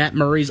Matt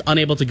Murray's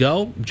unable to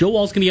go, Joe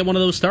Woll's going to get one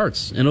of those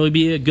starts, and it'll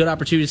be a good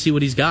opportunity to see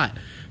what he's got.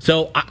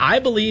 So I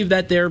believe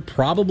that they're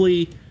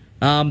probably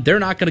they're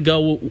not going to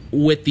go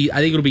with I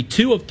think it'll be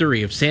 2 of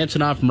 3 of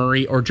Samsonov,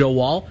 Murray, or Joe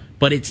Woll,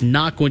 but it's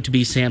not going to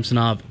be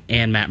Samsonov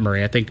and Matt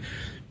Murray. I think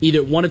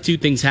either one of two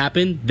things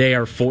happen. They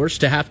are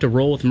forced to have to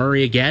roll with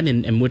Murray again,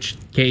 in which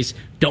case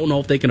don't know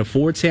if they can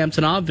afford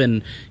Samsonov,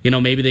 and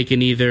maybe they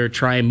can either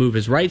try and move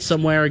his rights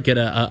somewhere, get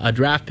a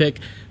draft pick,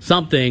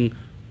 something,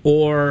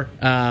 or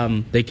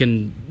they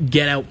can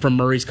get out from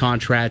Murray's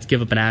contract,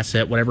 give up an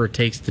asset, whatever it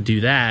takes to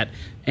do that,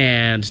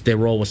 and they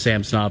roll with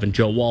Samsonov and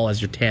Joe Woll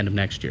as your tandem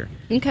next year.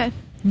 Okay.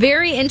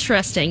 Very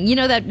interesting.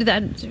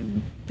 That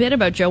bit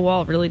about Joe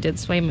Woll really did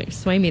sway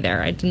me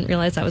there. I didn't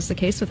realize that was the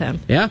case with him.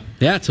 Yeah.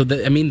 So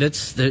they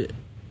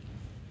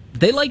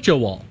like Joe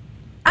Woll.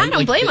 I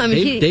don't blame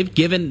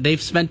him.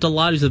 They've spent a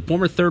lot. He's a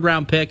former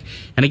 3rd-round pick,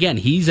 and again,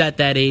 he's at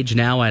that age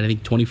now, at I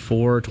think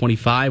 24,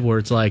 25, where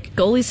it's like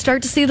goalies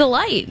start to see the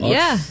light. Well,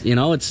 yeah,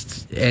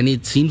 and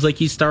it seems like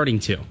he's starting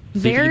to.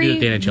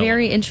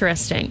 Very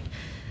interesting.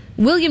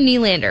 William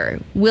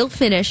Nylander will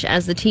finish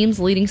as the team's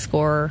leading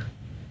scorer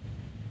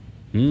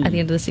at the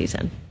end of the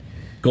season.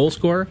 Goal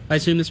scorer? I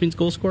assume this means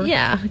goal scorer?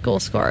 Yeah, goal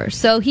scorer.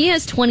 So he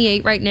has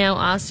 28 right now.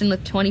 Austin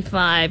with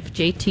 25.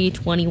 JT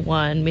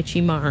 21.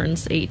 Mitchie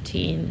Marnes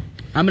 18.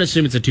 I'm going to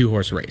assume it's a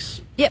 2-horse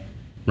race. Yep.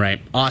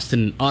 Right.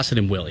 Austin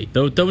and Willie.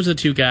 Those are the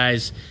two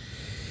guys.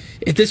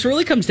 If this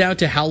really comes down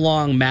to how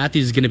long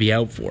Matthews is going to be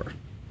out for.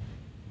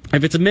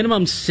 If it's a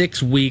minimum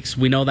 6 weeks,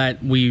 we know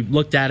that we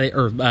looked at it,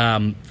 or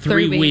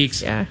 3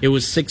 weeks, yeah. It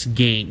was 6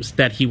 games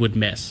that he would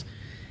miss.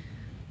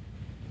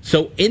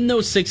 So in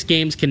those 6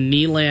 games, can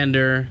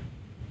Nylander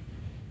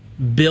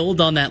build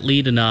on that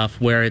lead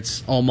enough where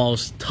it's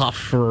almost tough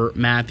for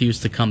Matthews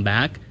to come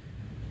back?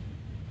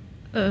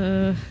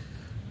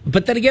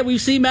 But then again,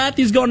 we've seen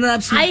Matthews going on an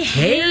absolute tear. I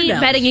hate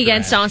betting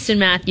against Austin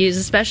Matthews,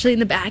 especially in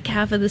the back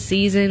half of the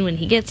season when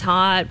he gets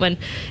hot, and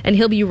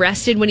he'll be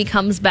rested when he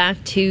comes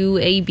back to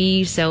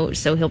AB, so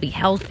he'll be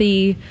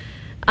healthy.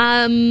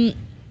 I'm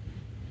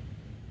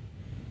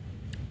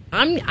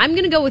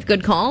going to go with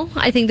good call.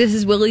 I think this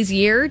is Willie's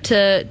year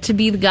to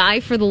be the guy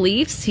for the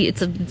Leafs.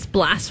 It's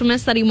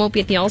blasphemous that he won't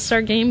be at the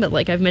All-Star game, but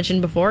like I've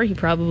mentioned before, he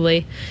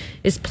probably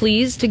is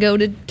pleased to go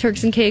to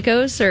Turks and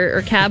Caicos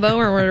or Cabo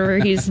or wherever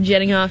he's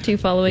jetting off to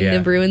following the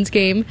Bruins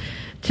game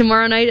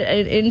tomorrow night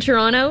in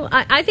Toronto.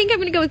 I think I'm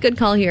going to go with good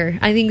call here.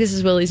 I think this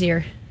is Willie's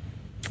year.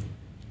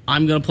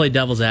 I'm going to play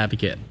devil's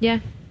advocate.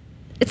 Yeah.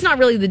 It's not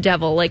really the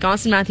devil. Like,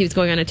 Austin Matthews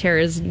going on a tear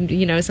is,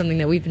 something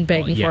that we've been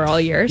begging for all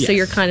year. Yes. So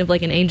you're kind of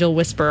like an angel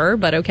whisperer,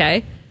 but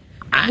okay.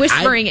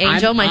 Whispering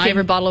Angel, my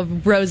favorite bottle of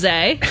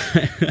rosé.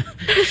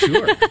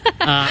 Sure.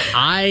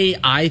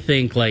 I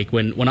think like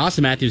when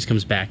Austin Matthews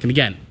comes back, and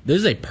again, this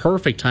is a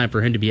perfect time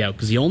for him to be out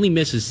because he only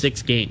misses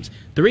 6 games.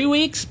 3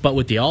 weeks, but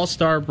with the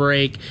All-Star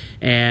break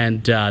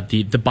and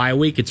the bye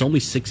week, it's only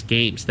 6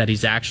 games that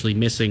he's actually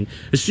missing,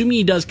 assuming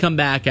he does come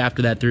back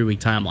after that 3-week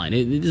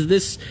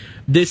timeline.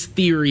 This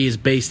theory is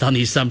based on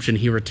the assumption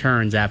he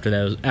returns after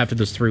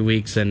those 3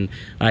 weeks and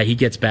he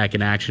gets back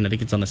in action. I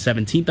think it's on the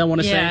 17th, I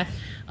want to say.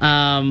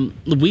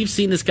 We've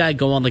seen this guy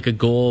go on like a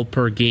goal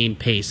per game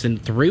pace, and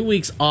 3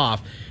 weeks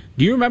off.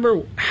 Do you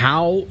remember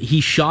how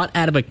he shot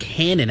out of a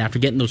cannon after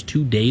getting those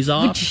 2 days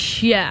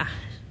off? Yeah.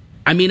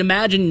 I mean,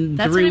 imagine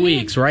That's 3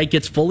 weeks, right?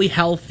 Gets fully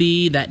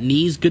healthy, that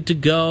knee's good to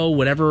go,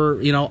 whatever,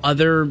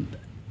 other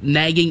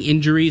nagging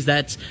injuries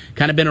that's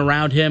kind of been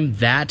around him,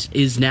 that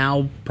is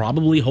now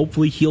probably,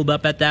 hopefully healed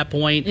up at that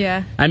point.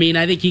 Yeah. I mean,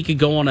 I think he could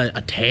go on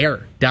a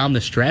tear down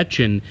the stretch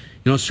and,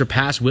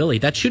 surpass Willie.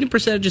 That shooting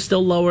percentage is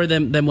still lower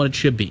than what it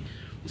should be.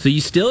 So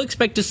you still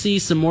expect to see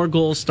some more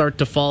goals start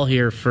to fall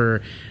here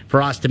for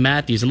Austin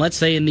Matthews. And let's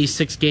say in these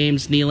 6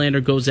 games,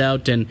 Nylander goes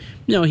out and,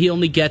 he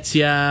only gets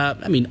but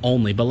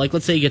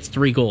let's say he gets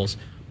 3 goals.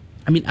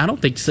 I mean, I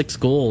don't think 6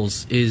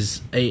 goals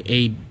is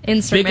a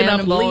big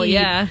enough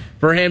lead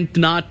for him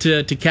not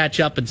to catch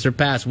up and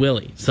surpass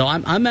Willie. So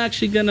I'm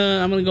actually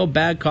gonna go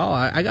bad call.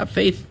 I got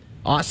faith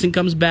Austin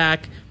comes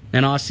back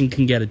and Austin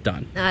can get it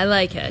done. I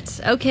like it.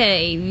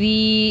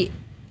 Okay,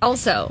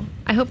 Also,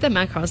 I hope that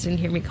Matt Cross didn't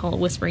hear me call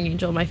Whispering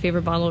Angel my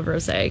favorite bottle of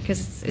rosé,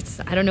 because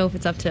I don't know if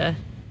it's up to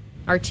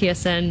our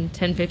TSN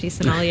 1050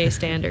 sommelier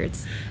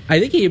standards.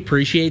 I think he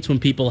appreciates when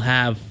people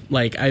have,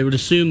 I would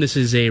assume this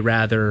is a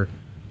rather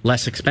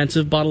less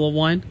expensive bottle of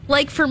wine.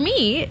 Like, for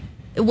me,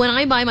 when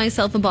I buy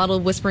myself a bottle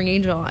of Whispering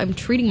Angel, I'm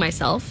treating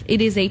myself. It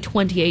is a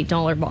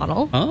 $28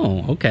 bottle.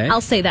 Oh, okay.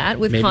 I'll say that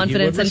with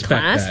confidence and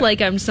class,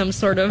 like I'm some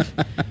sort of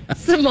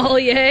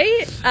sommelier.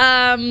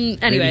 Anyways.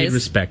 Maybe you'd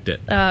respect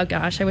it. Oh,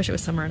 gosh. I wish it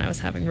was summer and I was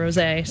having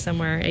rosé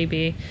somewhere,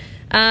 AB.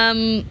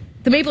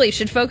 The Maple Leafs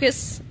should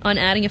focus on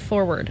adding a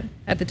forward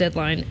at the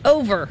deadline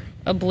over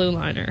a blue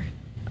liner.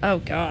 Oh,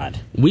 God.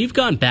 We've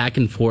gone back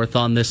and forth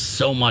on this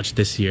so much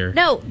this year.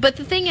 No, but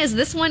the thing is,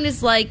 this one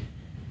is like...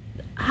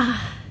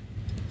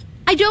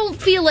 I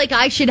don't feel like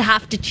I should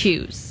have to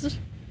choose,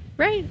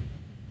 right?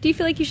 Do you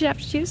feel like you should have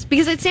to choose?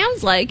 Because it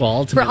sounds like,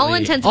 for all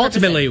intents and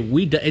purposes...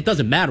 Ultimately, it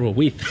doesn't matter what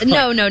we think.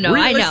 No, I know.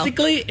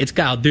 Realistically, it's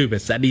Kyle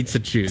Dubas that needs to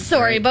choose.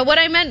 Sorry, right? But what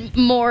I meant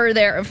more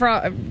there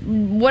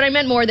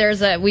is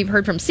that we've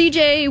heard from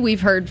CJ,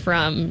 we've heard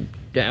from...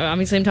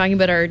 Obviously, I'm talking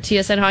about our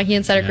TSN Hockey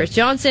Insider, Chris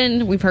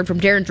Johnson. We've heard from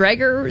Darren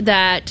Dreger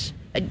that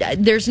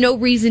there's no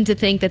reason to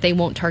think that they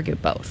won't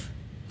target both.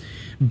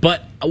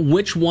 But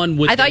which one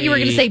would I thought you were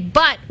going to say,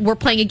 but we're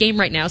playing a game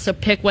right now, so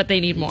pick what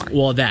they need more.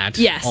 Well, that.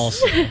 Yes.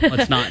 Also,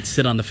 let's not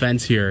sit on the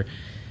fence here.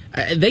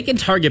 They can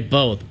target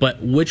both, but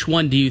which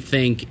one do you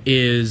think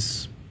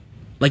is...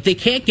 Like, they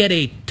can't get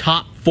a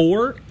top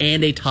 4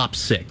 and a top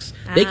 6.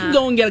 They can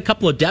go and get a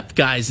couple of depth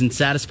guys and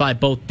satisfy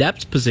both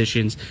depth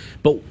positions,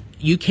 but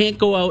you can't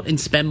go out and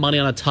spend money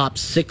on a top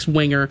 6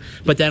 winger,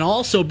 but then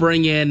also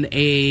bring in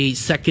a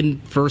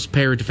second, first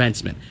pair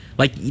defenseman.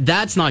 Like,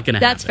 that's not going to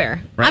happen. That's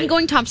fair. Right? I'm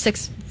going top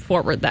 6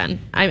 forward then.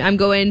 I'm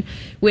going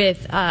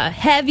with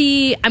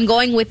heavy. I'm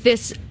going with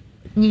this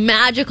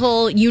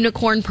magical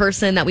unicorn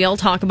person that we all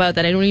talk about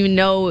that I don't even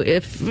know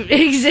if it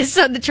exists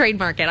on the trade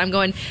market. I'm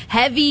going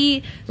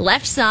heavy,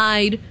 left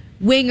side,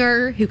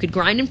 winger who could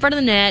grind in front of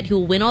the net, who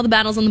will win all the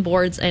battles on the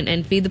boards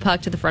and feed the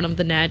puck to the front of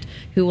the net,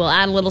 who will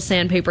add a little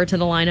sandpaper to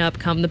the lineup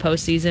come the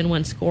postseason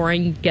when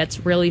scoring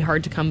gets really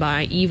hard to come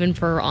by, even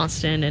for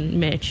Austin and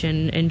Mitch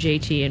and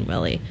JT and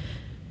Willie.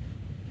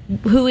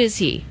 Who is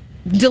he?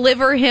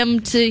 Deliver him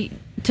to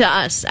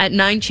us at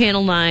 9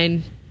 Channel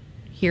 9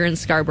 here in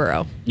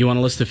Scarborough. You want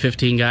a list of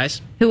 15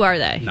 guys? Who are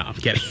they? No, I'm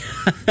kidding.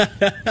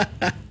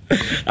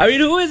 I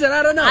mean, who is it?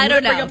 I don't know. I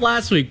don't know. Bring up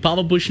last week.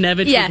 Pavel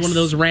Buchnevich was one of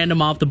those random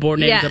off-the-board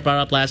names I brought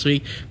up last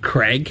week.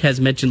 Craig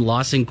has mentioned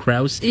Lawson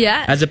Krause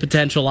as a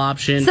potential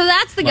option. So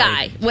that's the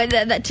guy.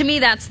 To me,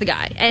 that's the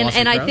guy.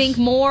 And I think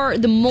the more...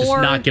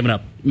 Just not giving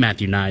up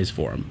Matthew Nyes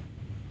for him.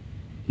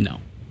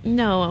 No.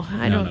 No,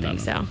 I don't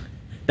think so.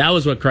 That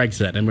was what Craig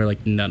said, and we're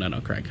like, no,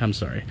 Craig, I'm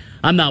sorry.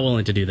 I'm not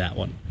willing to do that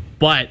one.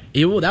 But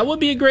that would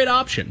be a great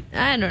option.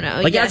 I don't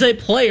know. Like, as a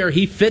player,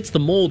 he fits the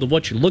mold of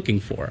what you're looking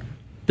for.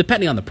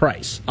 Depending on the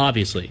price,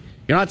 obviously.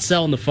 You're not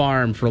selling the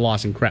farm for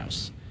Lawson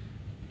Krause.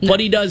 No. But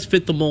he does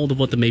fit the mold of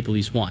what the Maple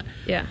Leafs want.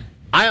 Yeah.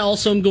 I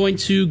also am going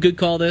to good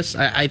call this.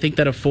 I think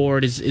that a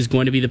forward is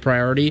going to be the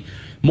priority.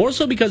 More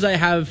so because I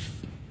have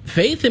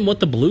faith in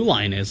what the blue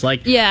line is.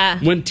 Like,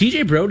 when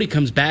TJ Brodie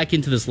comes back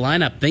into this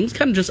lineup, things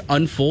kind of just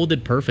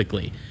unfolded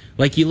perfectly.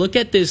 Like, you look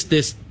at these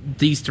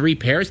 3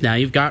 pairs now.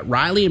 You've got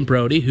Riley and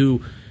Brodie,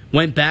 who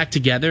went back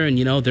together, and,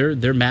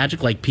 they're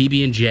magic like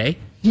PB and J.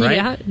 Right?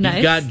 Yeah, nice.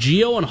 You've got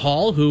Gio and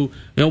Hall, who,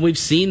 we've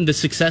seen the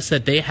success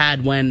that they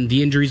had when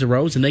the injuries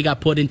arose and they got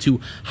put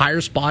into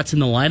higher spots in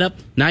the lineup.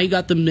 Now you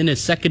got them in a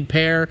second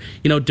pair,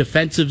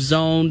 defensive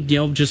zone,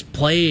 just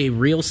play a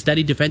real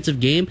steady defensive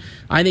game.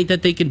 I think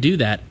that they can do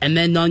that. And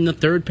then on the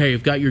third pair,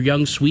 you've got your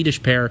young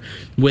Swedish pair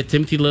with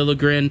Timothy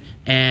Liljegren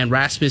and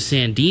Rasmus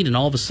Sandin. And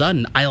all of a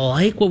sudden, I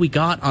like what we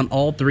got on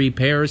all 3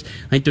 pairs.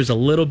 I think there's a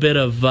little bit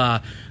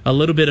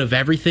of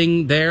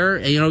everything there.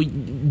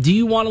 Do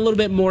you want a little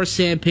bit more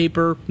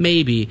sandpaper?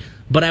 Maybe,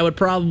 but I would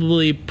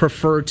probably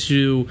prefer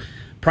to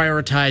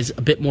prioritize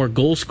a bit more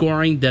goal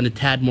scoring than a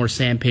tad more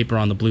sandpaper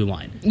on the blue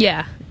line.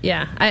 Yeah,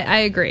 I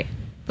agree.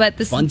 But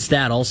this fun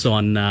stat also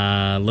on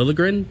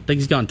Liljegren. I think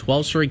he's gone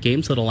 12 straight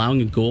games without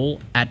allowing a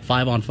goal at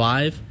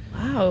 5-on-5.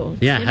 Wow.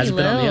 Yeah, hasn't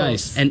been on the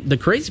ice. And the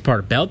crazy part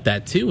about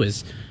that too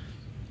is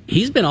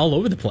he's been all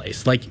over the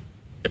place. Like,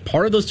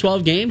 part of those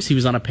 12 games, he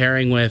was on a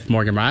pairing with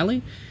Morgan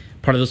Riley.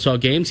 Part of those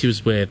 12 games, he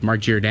was with Mark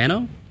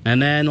Giordano. And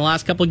then the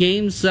last couple of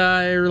games,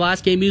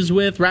 last game he was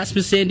with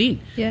Rasmus Sandin.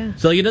 Yeah.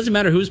 So it doesn't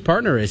matter who his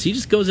partner is. He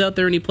just goes out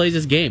there and he plays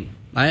his game.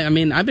 I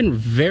mean, I've been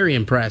very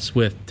impressed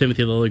with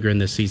Timothy Liljegren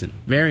this season.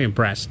 Very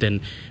impressed. And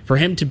for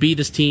him to be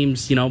this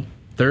team's,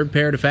 third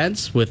pair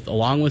defense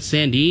along with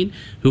Sandin,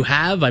 who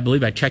have, I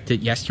believe I checked it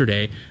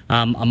yesterday,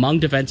 among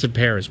defensive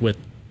pairs with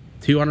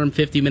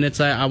 250 minutes,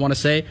 I want to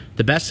say,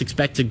 the best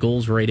expected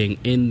goals rating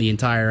in the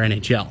entire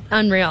NHL.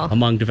 Unreal.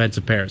 Among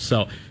defensive pairs.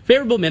 So,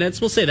 favorable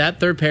minutes, we'll say that.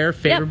 Third pair,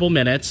 favorable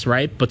minutes,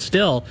 right? But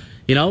still,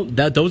 those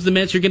are the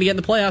minutes you're going to get in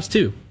the playoffs,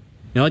 too.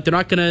 They're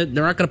not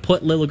gonna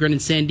put Liljegren and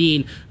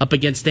Sandin up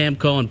against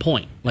Stamkos and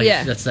Point.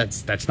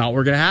 That's not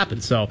what's gonna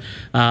happen. So,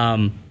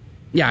 I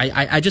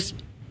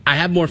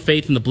have more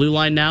faith in the blue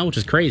line now, which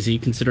is crazy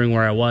considering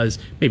where I was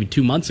maybe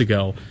 2 months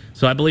ago.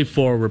 So I believe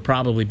forward would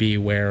probably be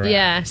where.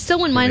 Still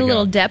wouldn't mind a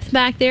little depth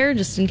back there,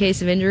 just in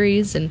case of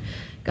injuries. And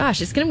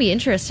gosh, it's going to be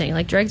interesting.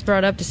 Like Dreg's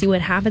brought up, to see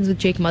what happens with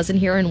Jake Muzzin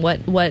here and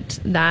what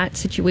that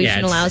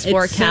situation allows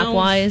for cap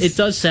wise. It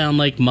does sound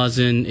like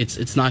Muzzin.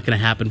 It's not going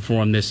to happen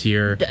for him this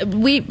year.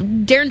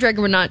 Darren Dreger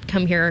would not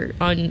come here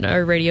on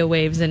our radio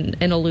waves and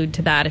allude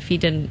to that if he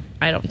didn't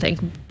I don't think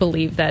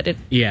believe that it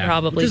Yeah.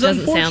 probably Which is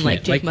doesn't sound unfortunate.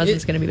 like Jake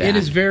Muslin's going to be back. It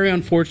is very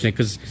unfortunate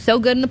because so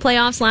good in the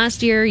playoffs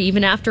last year,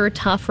 even after a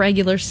tough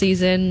regular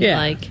season.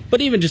 yeah,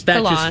 but even just that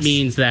it's a just loss.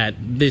 means that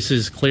this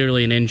is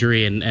clearly an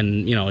injury,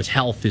 and you know his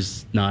health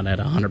is not at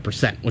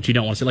 100%, which you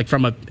don't want to say. Like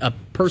from a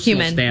personal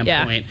Human,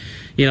 standpoint,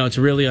 you know, it's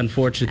really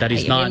unfortunate that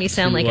he's you not. made me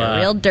sound to, like a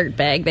real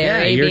dirtbag there.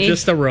 Yeah, AB. you're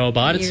just a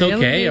robot. It's You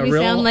okay. Made me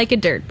sound like a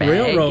dirtbag.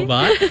 Real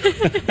robot.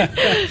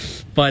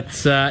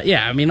 But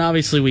yeah, I mean,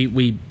 obviously,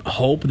 we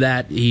hope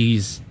that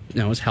his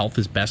health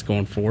is best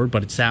going forward.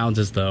 But it sounds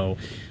as though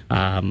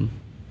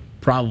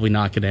probably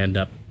not going to end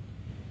up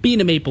being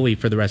a Maple Leaf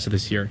for the rest of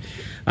this year.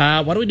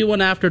 Why don't we do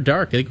one after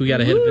dark? I think we got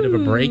to hit a bit of a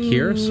break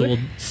here, so we'll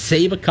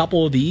save a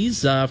couple of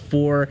these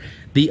for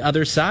the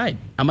other side.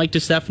 I'm Mike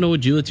DeStefano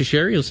with Julia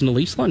Teixeira. Listen to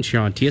Leafs Lunch here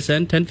on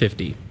TSN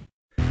 1050.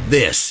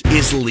 This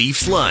is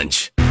Leafs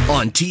Lunch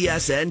on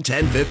TSN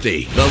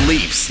 1050. The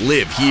Leafs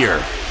live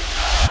here.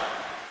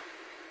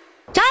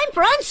 Time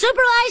for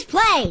unsupervised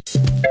play.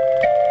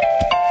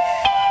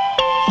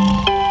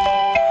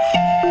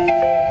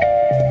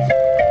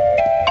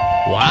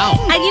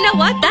 Wow. And you know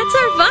what? That's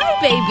our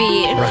vibe,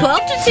 baby. Right. 12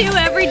 to 2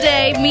 every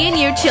day. Me and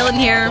you chilling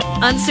here.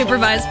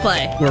 Unsupervised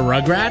play. We're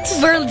Rugrats?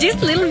 We're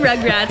just little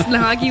rugrats in the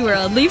hockey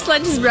world. Leafs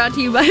Lunch is brought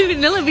to you by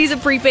Vanilla Visa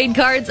prepaid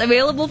cards,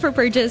 available for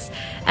purchase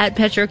at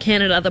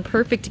Petro-Canada. The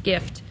perfect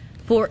gift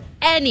for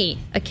any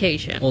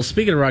occasion. Well,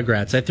 speaking of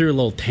Rugrats, I threw a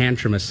little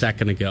tantrum a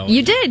second ago.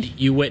 You did.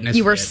 You witnessed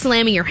You were it.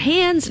 slamming your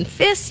hands and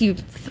fists. You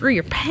threw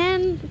your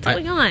pen. What's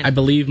going on? I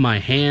believe my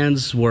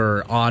hands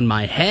were on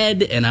my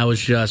head, and I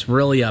was just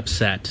really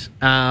upset.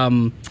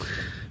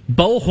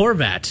 Bo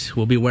Horvat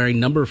will be wearing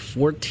number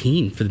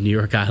 14 for the New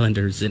York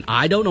Islanders, and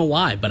I don't know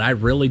why, but I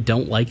really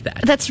don't like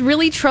that. That's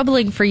really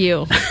troubling for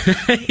you.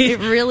 It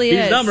really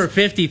is. He's number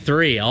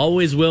 53.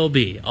 Always will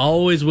be.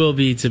 Always will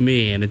be to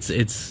me, and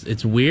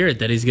it's weird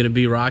that he's going to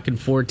be rocking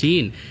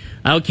 14.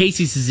 I know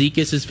Casey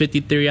Cizikas is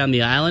 53 on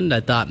the island.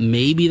 I thought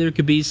maybe there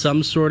could be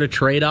some sort of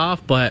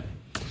trade-off, but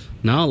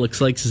no, it looks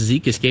like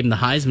Cizikas gave him the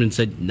Heisman and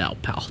said, no,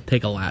 pal,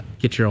 take a lap.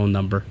 Get your own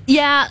number.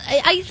 Yeah,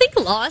 I think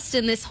lost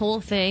in this whole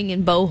thing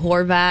and Bo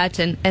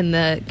Horvat and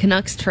the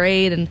Canucks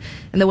trade and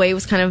the way it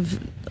was kind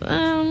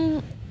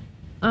of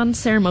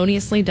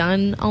unceremoniously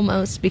done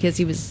almost because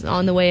he was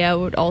on the way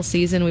out all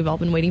season. We've all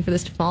been waiting for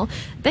this to fall.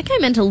 That guy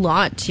meant a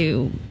lot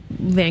to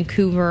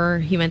Vancouver.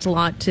 He meant a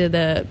lot to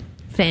the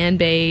fan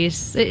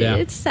base.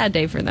 It's a sad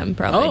day for them,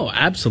 probably. Oh,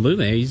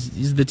 absolutely.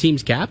 He's the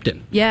team's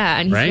captain. Yeah,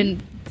 and he's right?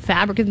 been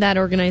fabric of that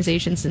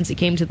organization since he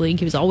came to the league.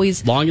 He was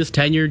always longest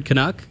tenured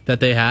Canuck that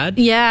they had.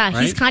 Yeah,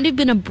 right? He's kind of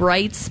been a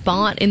bright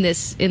spot in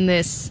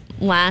this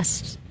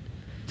last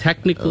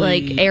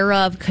technically era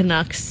of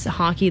Canucks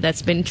hockey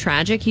that's been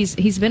tragic.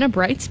 He's been a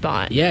bright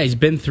spot. Yeah, he's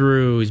been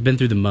through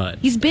the mud.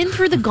 He's been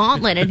through the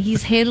gauntlet and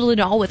he's handled it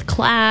all with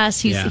class.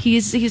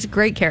 He's a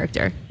great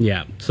character.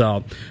 Yeah.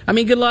 So I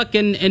mean, good luck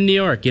in New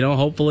York. You know,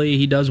 hopefully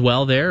he does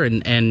well there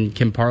and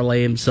can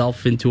parlay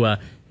himself into a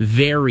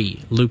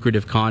very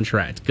lucrative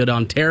contract. Good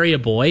Ontario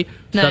boy.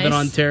 Nice. Southern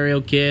Ontario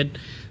kid.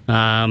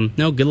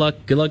 No, good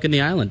luck in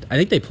the island. I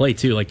think they play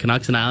too. Like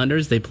Canucks and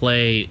Islanders, they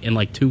play in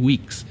like 2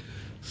 weeks.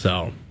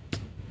 So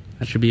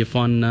that should be a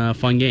fun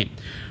game.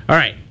 All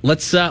right,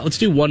 let's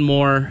do one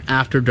more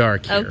after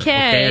dark here.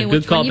 Okay, a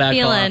good call back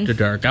after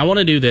dark. I want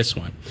to do this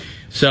one.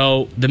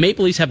 So the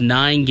Maple Leafs have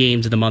 9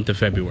 games in the month of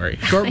February.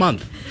 Short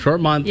month,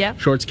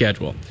 Yep. short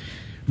schedule.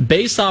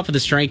 Based off of the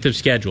strength of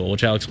schedule,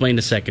 which I'll explain in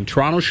a second,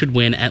 Toronto should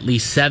win at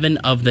least 7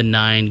 of the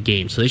 9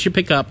 games. So they should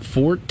pick up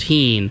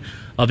 14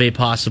 of a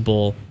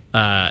possible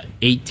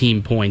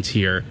 18 points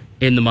here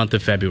in the month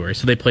of February.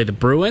 So they play the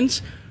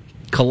Bruins,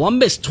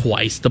 Columbus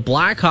twice, the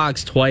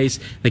Blackhawks twice,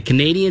 the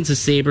Canadiens, the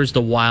Sabres,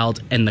 the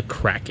Wild, and the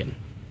Kraken.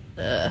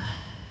 What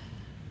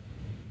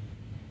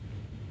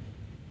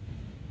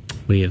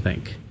do you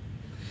think?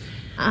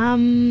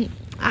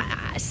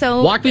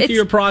 So walk me through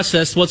your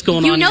process. What's going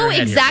on? You in know your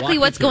head exactly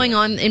here. what's going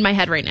on in my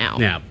head right now.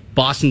 Yeah,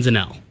 Boston's an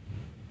L.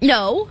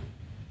 No.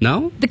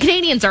 No? The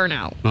Canadians are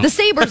now. The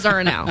Sabres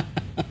are now.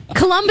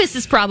 Columbus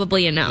is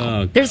probably a no.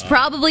 Oh, There's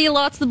probably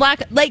lots of the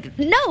black.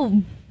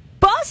 No.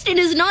 Boston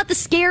is not the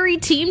scary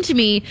team to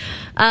me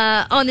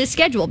on this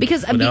schedule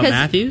because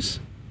Matthews.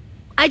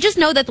 I just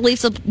know that the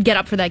Leafs will get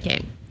up for that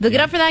game. They'll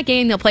get up for that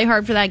game. They'll play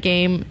hard for that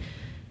game.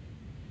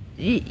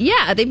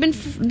 Yeah, they've been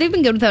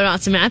good without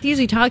Austin Matthews.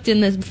 We talked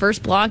in the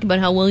first block about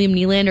how William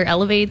Nylander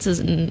elevates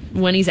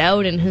when he's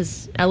out and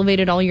has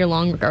elevated all year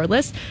long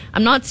regardless.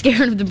 I'm not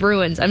scared of the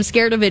Bruins. I'm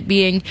scared of it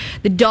being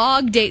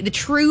the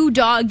true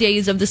dog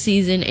days of the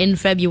season in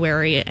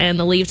February and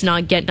the Leafs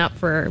not getting up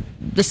for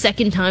the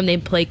second time they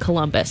play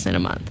Columbus in a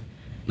month.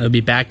 There'll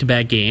be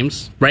back-to-back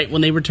games right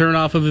when they return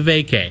off of a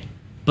vacay.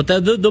 But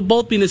they'll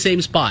both be in the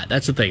same spot.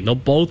 That's the thing. They'll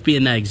both be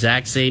in that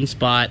exact same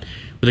spot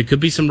where there could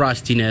be some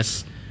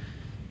rustiness.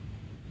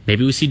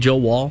 Maybe we see Joe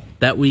Wall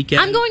that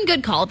weekend. I'm going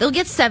good call. They'll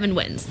get 7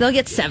 wins.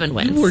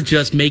 You were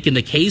just making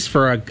the case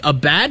for a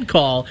bad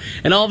call,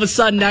 and all of a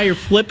sudden now you're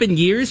flipping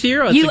gears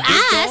here. You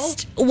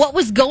asked what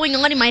was going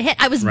on in my head.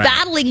 I was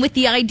battling with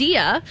the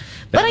idea,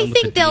 but I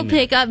think they'll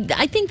pick up.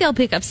 I think they'll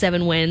pick up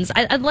 7 wins.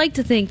 I'd like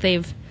to think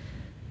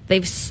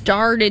they've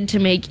started to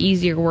make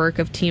easier work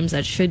of teams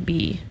that should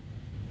be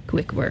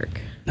quick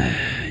work.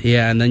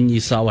 Yeah, and then you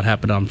saw what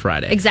happened on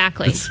Friday.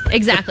 Exactly.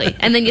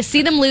 And then you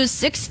see them lose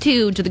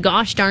 6-2 to the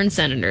gosh darn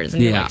Senators.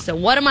 And you're like, so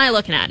what am I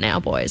looking at now,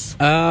 boys?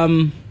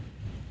 I'm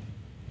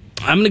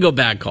going to go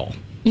bad call.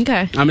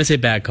 Okay. I'm going to say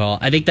bad call.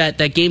 I think that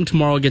game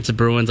tomorrow against the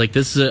Bruins, like,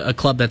 this is a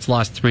club that's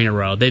lost 3 in a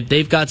row.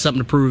 They've got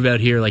something to prove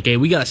out here. Like, hey,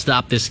 we got to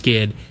stop this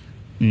kid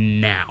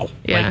now.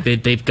 Yeah.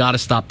 Like, they've got to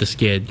stop this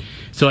kid.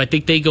 So I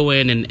think they go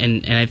in,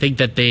 and I think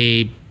that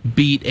they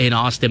beat an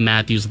Austin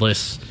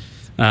Matthews-less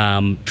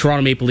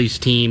Toronto Maple Leafs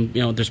team.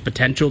 You know, there's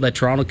potential that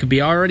Toronto could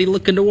be already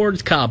looking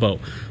towards Cabo,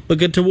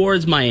 looking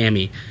towards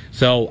Miami.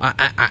 So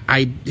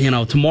I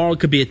tomorrow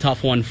could be a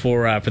tough one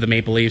for the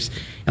Maple Leafs.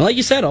 And like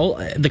you said,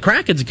 the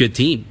Kraken's a good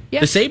team. Yeah.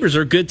 The Sabres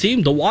are a good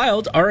team. The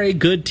Wild are a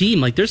good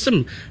team. Like, there's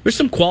some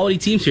quality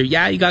teams here.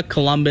 Yeah, you got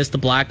Columbus, the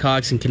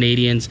Blackhawks, and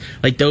Canadiens.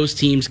 Like, those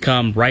teams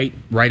come right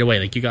away.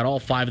 Like, you got all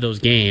 5 of those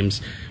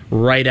games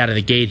right out of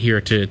the gate here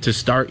to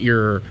start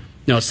your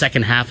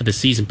second half of the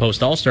season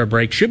post All-Star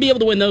break. Should be able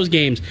to win those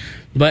games,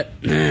 but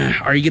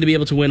are you going to be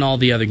able to win all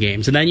the other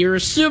games? And then you're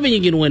assuming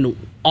you can win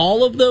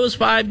all of those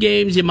 5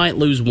 games. You might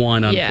lose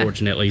 1,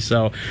 unfortunately. Yeah.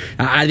 So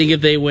I think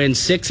if they win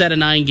 6 out of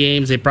 9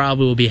 games, they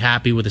probably will be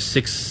happy with a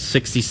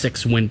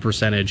 66 win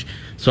percentage.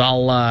 So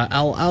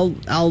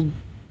I'll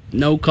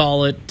no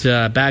call it,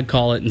 bad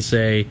call it, and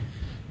say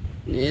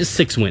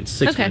 6 wins.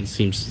 6 wins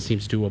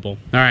seems doable. All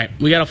right,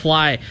 we got to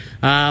fly.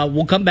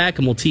 We'll come back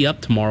and we'll tee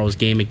up tomorrow's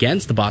game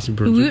against the Boston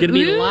Bruins. We're going to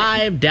be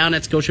live down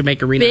at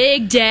Scotiabank Arena.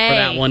 Big day. For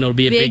that one, it'll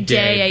be a big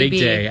day. Big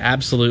day,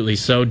 absolutely.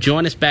 So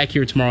join us back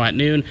here tomorrow at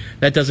noon.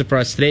 That does it for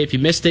us today. If you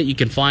missed it, you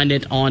can find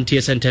it on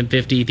TSN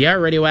 1050, the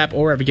iHeartRadio app,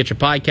 or wherever you get your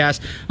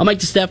podcast. I'm Mike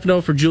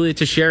DiStefano for Julia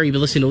Teixeira. You've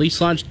been listening to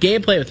Leafs Lunch.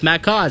 Gameplay with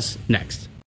Matt Cause next.